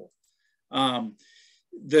people.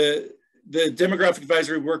 The Demographic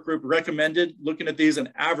Advisory Work Group recommended looking at these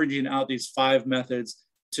and averaging out these 5 methods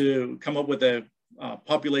to come up with a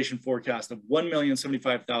population forecast of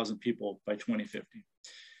 1,075,000 people by 2050.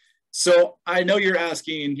 So I know you're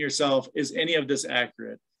asking yourself, is any of this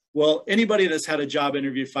accurate? Well, anybody that's had a job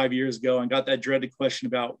interview 5 years ago and got that dreaded question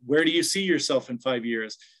about where do you see yourself in 5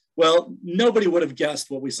 years? Well, nobody would have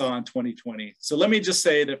guessed what we saw in 2020. So let me just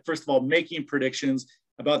say that, first of all, making predictions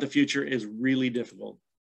about the future is really difficult.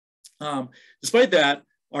 Despite that,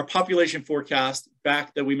 our population forecast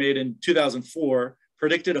back that we made in 2004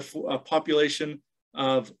 predicted a population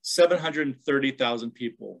of 730,000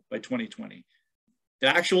 people by 2020. The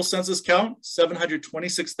actual census count,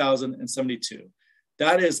 726,072.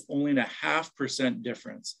 That is only a 0.5%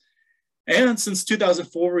 difference. And since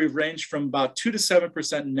 2004, we've ranged from about 2 to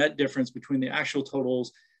 7% net difference between the actual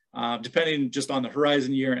totals, depending just on the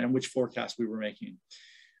horizon year and which forecast we were making.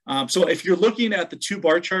 So if you're looking at the 2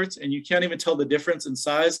 bar charts and you can't even tell the difference in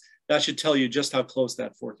size, that should tell you just how close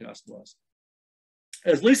that forecast was.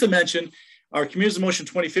 As Lisa mentioned, our Communities in Motion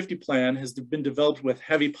 2050 plan has been developed with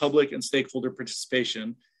heavy public and stakeholder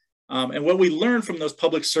participation. And what we learned from those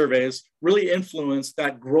public surveys really influenced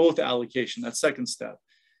that growth allocation, that second step.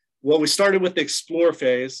 Well, we started with the explore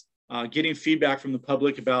phase, getting feedback from the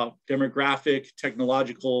public about demographic,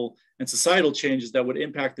 technological, and societal changes that would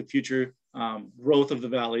impact the future growth of the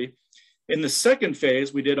valley. In the second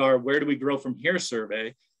phase, we did our Where Do We Grow From Here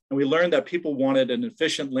survey, and we learned that people wanted an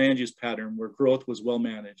efficient land use pattern where growth was well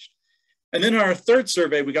managed. And then in our third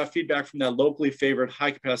survey, we got feedback from that locally favored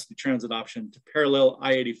high capacity transit option to parallel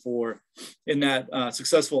I-84 in that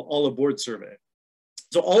successful all aboard survey.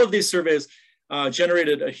 So all of these surveys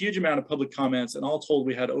generated a huge amount of public comments, and all told,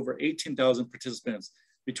 we had over 18,000 participants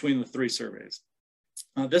between the 3 surveys.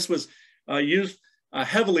 This was used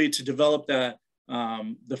heavily to develop that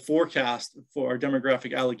the forecast for our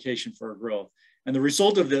demographic allocation for our growth. And the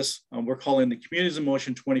result of this, we're calling the Communities in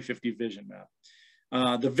Motion 2050 Vision Map.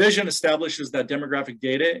 The vision establishes that demographic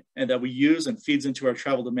data and that we use and feeds into our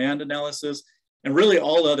travel demand analysis and really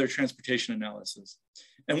all other transportation analysis.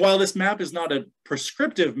 And while this map is not a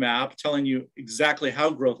prescriptive map telling you exactly how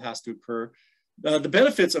growth has to occur, the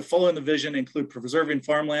benefits of following the vision include preserving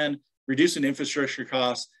farmland, reducing infrastructure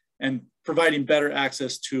costs, and providing better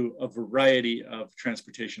access to a variety of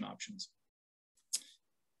transportation options.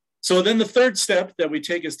 So then the third step that we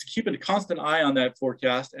take is to keep a constant eye on that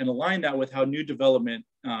forecast and align that with how new development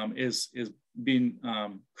is being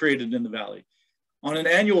created in the valley. On an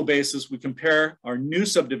annual basis, we compare our new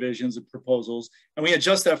subdivisions and proposals, and we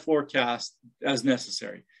adjust that forecast as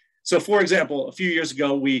necessary. So for example, a few years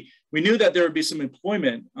ago, we knew that there would be some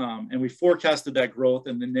employment and we forecasted that growth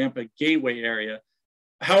in the Nampa Gateway area.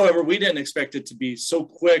 However, we didn't expect it to be so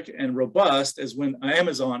quick and robust as when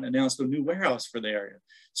Amazon announced a new warehouse for the area.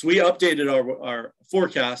 So we updated our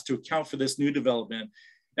forecast to account for this new development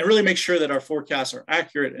and really make sure that our forecasts are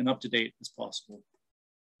accurate and up to date as possible.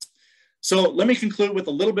 So let me conclude with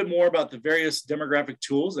a little bit more about the various demographic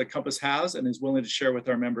tools that Compass has and is willing to share with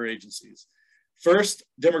our member agencies. First,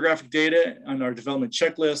 demographic data on our development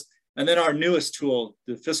checklist, and then our newest tool,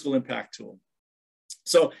 the fiscal impact tool.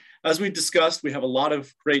 So as we discussed, we have a lot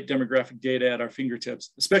of great demographic data at our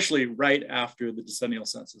fingertips, especially right after the decennial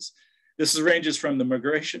census. This ranges from the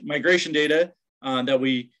migration data that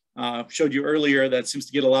we showed you earlier that seems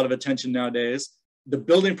to get a lot of attention nowadays, the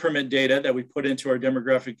building permit data that we put into our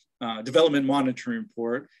demographic development monitoring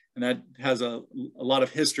report, and that has a lot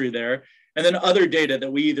of history there, and then other data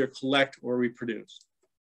that we either collect or we produce.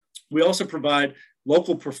 We also provide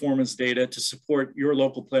local performance data to support your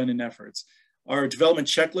local planning efforts. Our development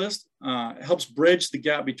checklist helps bridge the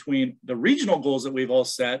gap between the regional goals that we've all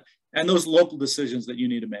set and those local decisions that you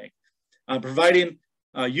need to make. Providing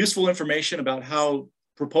useful information about how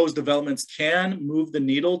proposed developments can move the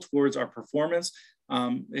needle towards our performance.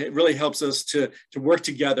 It really helps us to work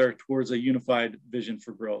together towards a unified vision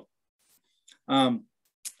for growth. And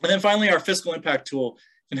then finally, our fiscal impact tool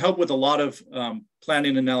can help with a lot of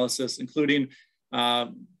planning analysis, including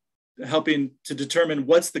helping to determine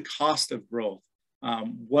what's the cost of growth.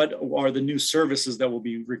 What are the new services that will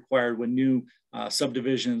be required when new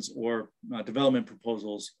subdivisions or development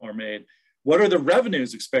proposals are made? What are the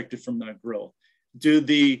revenues expected from that growth? Do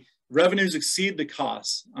the revenues exceed the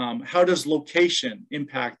costs? How does location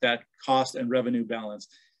impact that cost and revenue balance?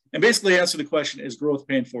 And basically answer the question, is growth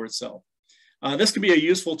paying for itself? This could be a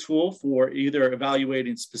useful tool for either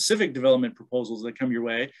evaluating specific development proposals that come your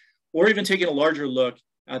way, or even taking a larger look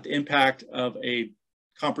at the impact of a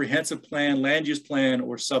comprehensive plan, land use plan,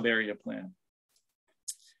 or sub-area plan.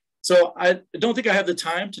 So I don't think I have the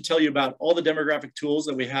time to tell you about all the demographic tools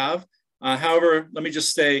that we have. However, let me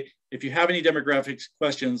just say, if you have any demographics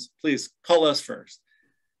questions, please call us first.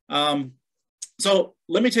 So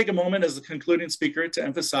let me take a moment as the concluding speaker to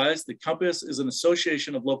emphasize that Compass is an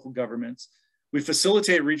association of local governments. We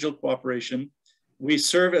facilitate regional cooperation. We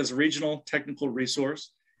serve as a regional technical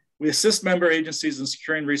resource. We assist member agencies in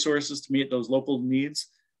securing resources to meet those local needs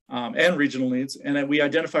and regional needs. And we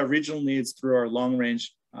identify regional needs through our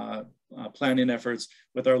long-range planning efforts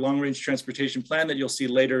with our long-range transportation plan that you'll see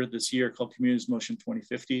later this year called Communities Motion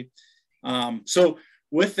 2050. So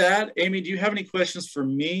with that, Amy, do you have any questions for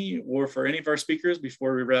me or for any of our speakers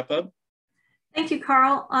before we wrap up? Thank you,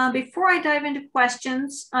 Carl. Before I dive into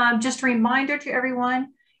questions, just a reminder to everyone,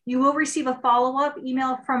 you will receive a follow-up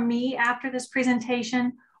email from me after this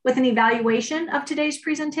presentation with an evaluation of today's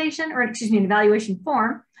presentation, or excuse me, an evaluation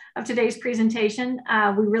form of today's presentation.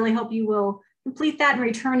 We really hope you will complete that and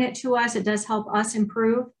return it to us. It does help us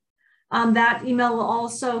improve. That email will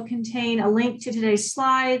also contain a link to today's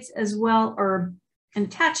slides as well, or an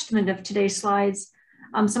attachment of today's slides,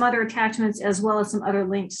 some other attachments, as well as some other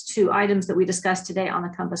links to items that we discussed today on the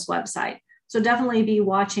Compass website. So definitely be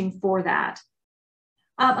watching for that.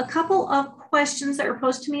 A couple of questions that were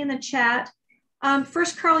posed to me in the chat.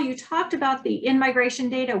 First, Carl, you talked about the in-migration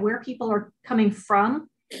data, where people are coming from.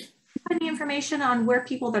 Do you have any information on where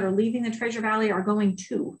people that are leaving the Treasure Valley are going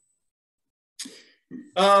to?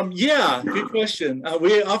 Yeah, good question.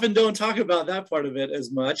 We often don't talk about that part of it as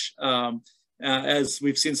much. As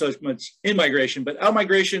we've seen so much in migration, but out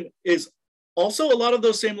migration is also a lot of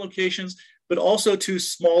those same locations, but also to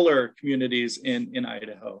smaller communities in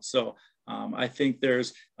Idaho. So I think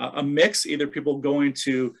there's a mix, either people going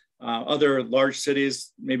to other large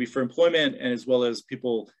cities, maybe for employment, and as well as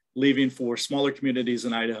people leaving for smaller communities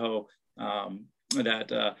in Idaho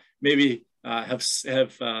that maybe have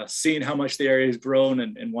seen how much the area has grown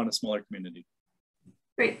and want a smaller community.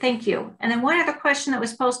 Great, thank you. And then one other question that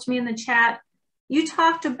was posed to me in the chat. You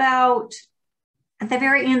talked about, at the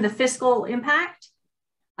very end, the fiscal impact.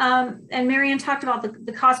 And Marianne talked about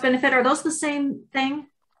the cost benefit. Are those the same thing?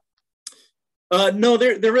 No,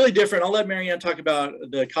 they're really different. I'll let Marianne talk about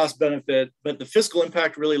the cost benefit, but the fiscal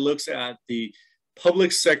impact really looks at the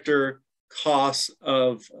public sector costs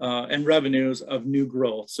of and revenues of new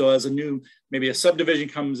growth. So as maybe a subdivision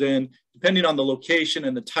comes in, depending on the location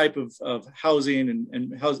and the type of housing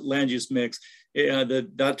and land use mix,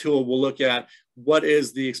 that tool will look at what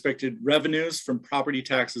is the expected revenues from property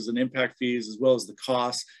taxes and impact fees, as well as the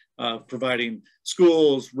costs of providing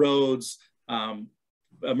schools, roads,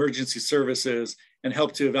 emergency services, and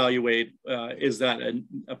help to evaluate, is that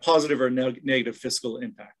a positive or negative fiscal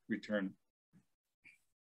impact return.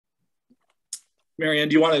 Marianne,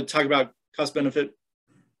 do you want to talk about cost benefit?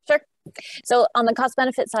 Sure. So on the cost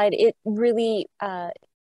benefit side, it really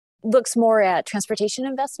looks more at transportation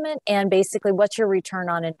investment and basically what's your return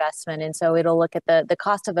on investment. And so it'll look at the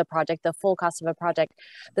cost of a project, the full cost of a project,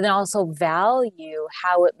 but then also value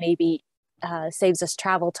how it maybe saves us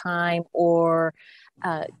travel time or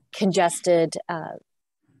congested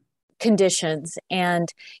conditions, and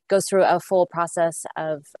goes through a full process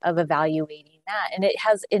of evaluating that. And it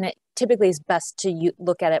typically is best to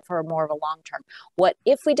look at it for more of a long term. What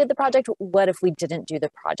if we did the project? What if we didn't do the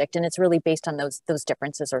project? And it's really based on those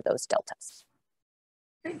differences or those deltas.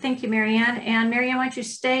 Great, thank you, Marianne. And Marianne, why don't you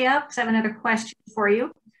stay up, because I have another question for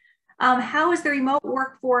you. How has the remote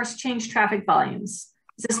workforce changed traffic volumes?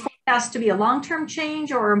 Is this forecast to be a long-term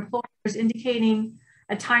change, or are employers indicating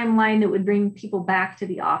a timeline that would bring people back to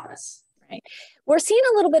the office? Right. We're seeing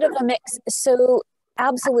a little bit of a mix. So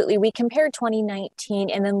absolutely, we compared 2019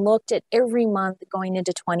 and then looked at every month going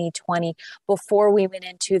into 2020 before we went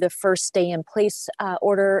into the first stay in place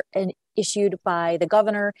order issued by the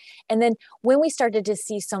governor. And then when we started to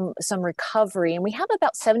see some recovery, and we have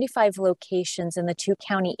about 75 locations in the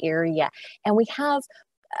 2-county area, and we have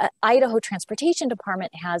Idaho Transportation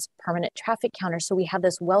Department has permanent traffic counters. So we have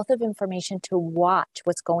this wealth of information to watch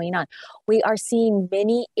what's going on. We are seeing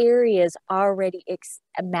many areas already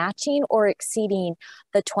matching or exceeding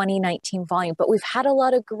the 2019 volume, but we've had a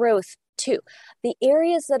lot of growth too. The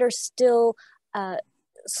areas that are still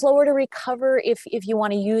slower to recover, if you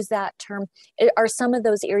want to use that term, are some of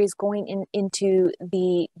those areas going into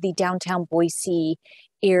the downtown Boise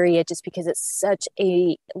area, just because it's such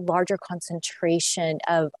a larger concentration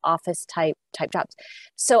of office type jobs.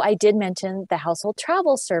 So I did mention the household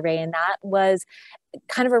travel survey, and that was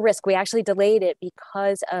kind of a risk. We actually delayed it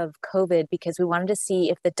because of COVID, because we wanted to see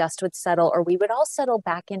if the dust would settle or we would all settle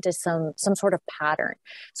back into some sort of pattern.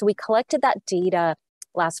 So we collected that data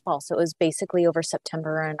last fall. So it was basically over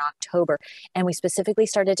September and October. And we specifically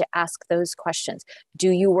started to ask those questions. Do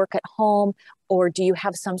you work at home or do you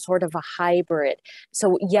have some sort of a hybrid?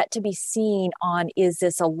 So yet to be seen on, is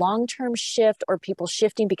this a long-term shift or people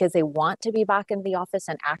shifting because they want to be back in the office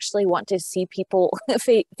and actually want to see people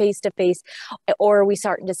face to face, or are we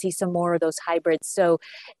starting to see some more of those hybrids? So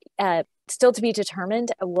still to be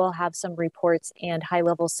determined. We'll have some reports and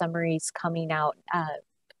high-level summaries coming out.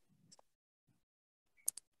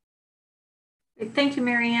 Thank you,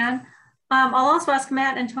 Marianne. I'll also ask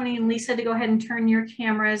Matt and Tony and Lisa to go ahead and turn your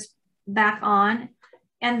cameras back on.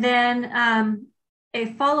 And then a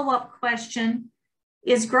follow-up question,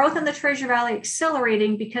 is growth in the Treasure Valley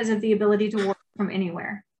accelerating because of the ability to work from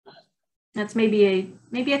anywhere? That's maybe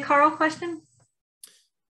a Carl question.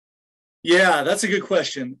 Yeah, that's a good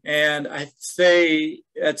question. And I'd say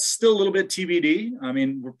it's still a little bit TBD. I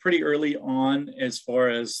mean, we're pretty early on as far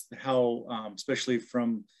as how, especially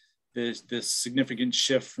from this significant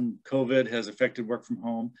shift from COVID has affected work from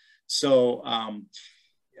home. So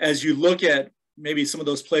as you look at maybe some of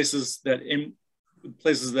those places that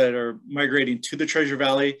are migrating to the Treasure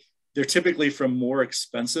Valley, they're typically from more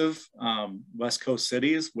expensive West Coast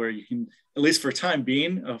cities where you can, at least for time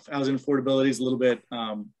being, housing affordability is a little bit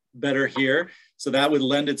better here. So that would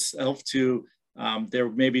lend itself to, there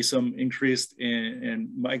may be some increase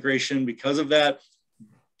in migration because of that.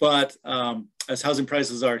 But as housing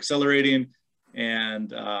prices are accelerating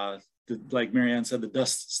and like Marianne said, the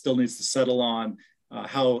dust still needs to settle on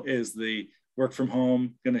how is the work from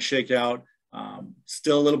home going to shake out.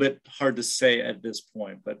 Still a little bit hard to say at this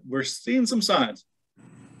point, but we're seeing some signs.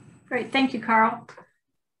 Great, thank you, Carl.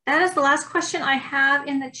 That is the last question I have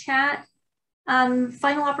in the chat.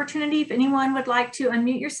 Final opportunity, if anyone would like to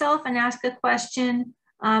unmute yourself and ask a question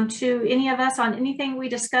to any of us on anything we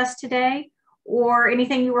discussed today or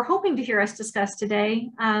anything you were hoping to hear us discuss today,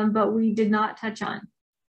 but we did not touch on.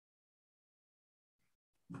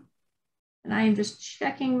 And I am just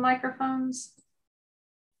checking microphones.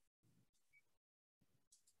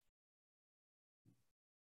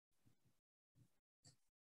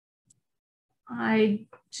 I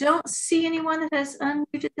don't see anyone that has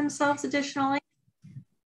unmuted themselves additionally.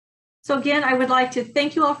 So again, I would like to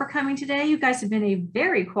thank you all for coming today. You guys have been a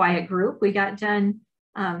very quiet group. We got done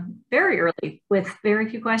very early with very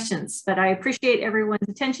few questions, but I appreciate everyone's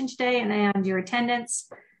attention today and your attendance.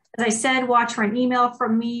 As I said, watch for an email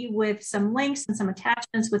from me with some links and some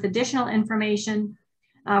attachments with additional information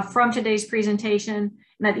from today's presentation.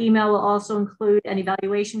 And that email will also include an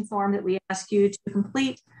evaluation form that we ask you to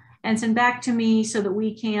complete and send back to me so that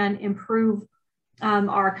we can improve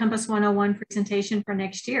our Compass 101 presentation for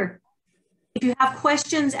next year. If you have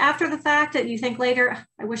questions after the fact that you think later,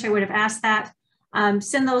 I wish I would have asked that,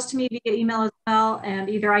 send those to me via email as well, and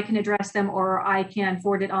either I can address them or I can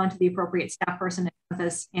forward it on to the appropriate staff person at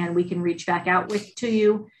Compass, and we can reach back out to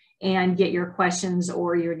you and get your questions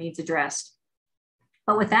or your needs addressed.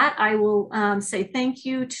 But with that, I will say thank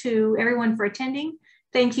you to everyone for attending.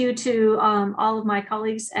 Thank you to all of my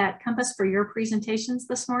colleagues at Compass for your presentations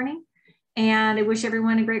this morning. And I wish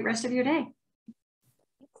everyone a great rest of your day.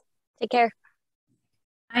 Take care.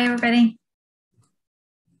 Bye, everybody.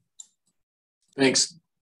 Thanks.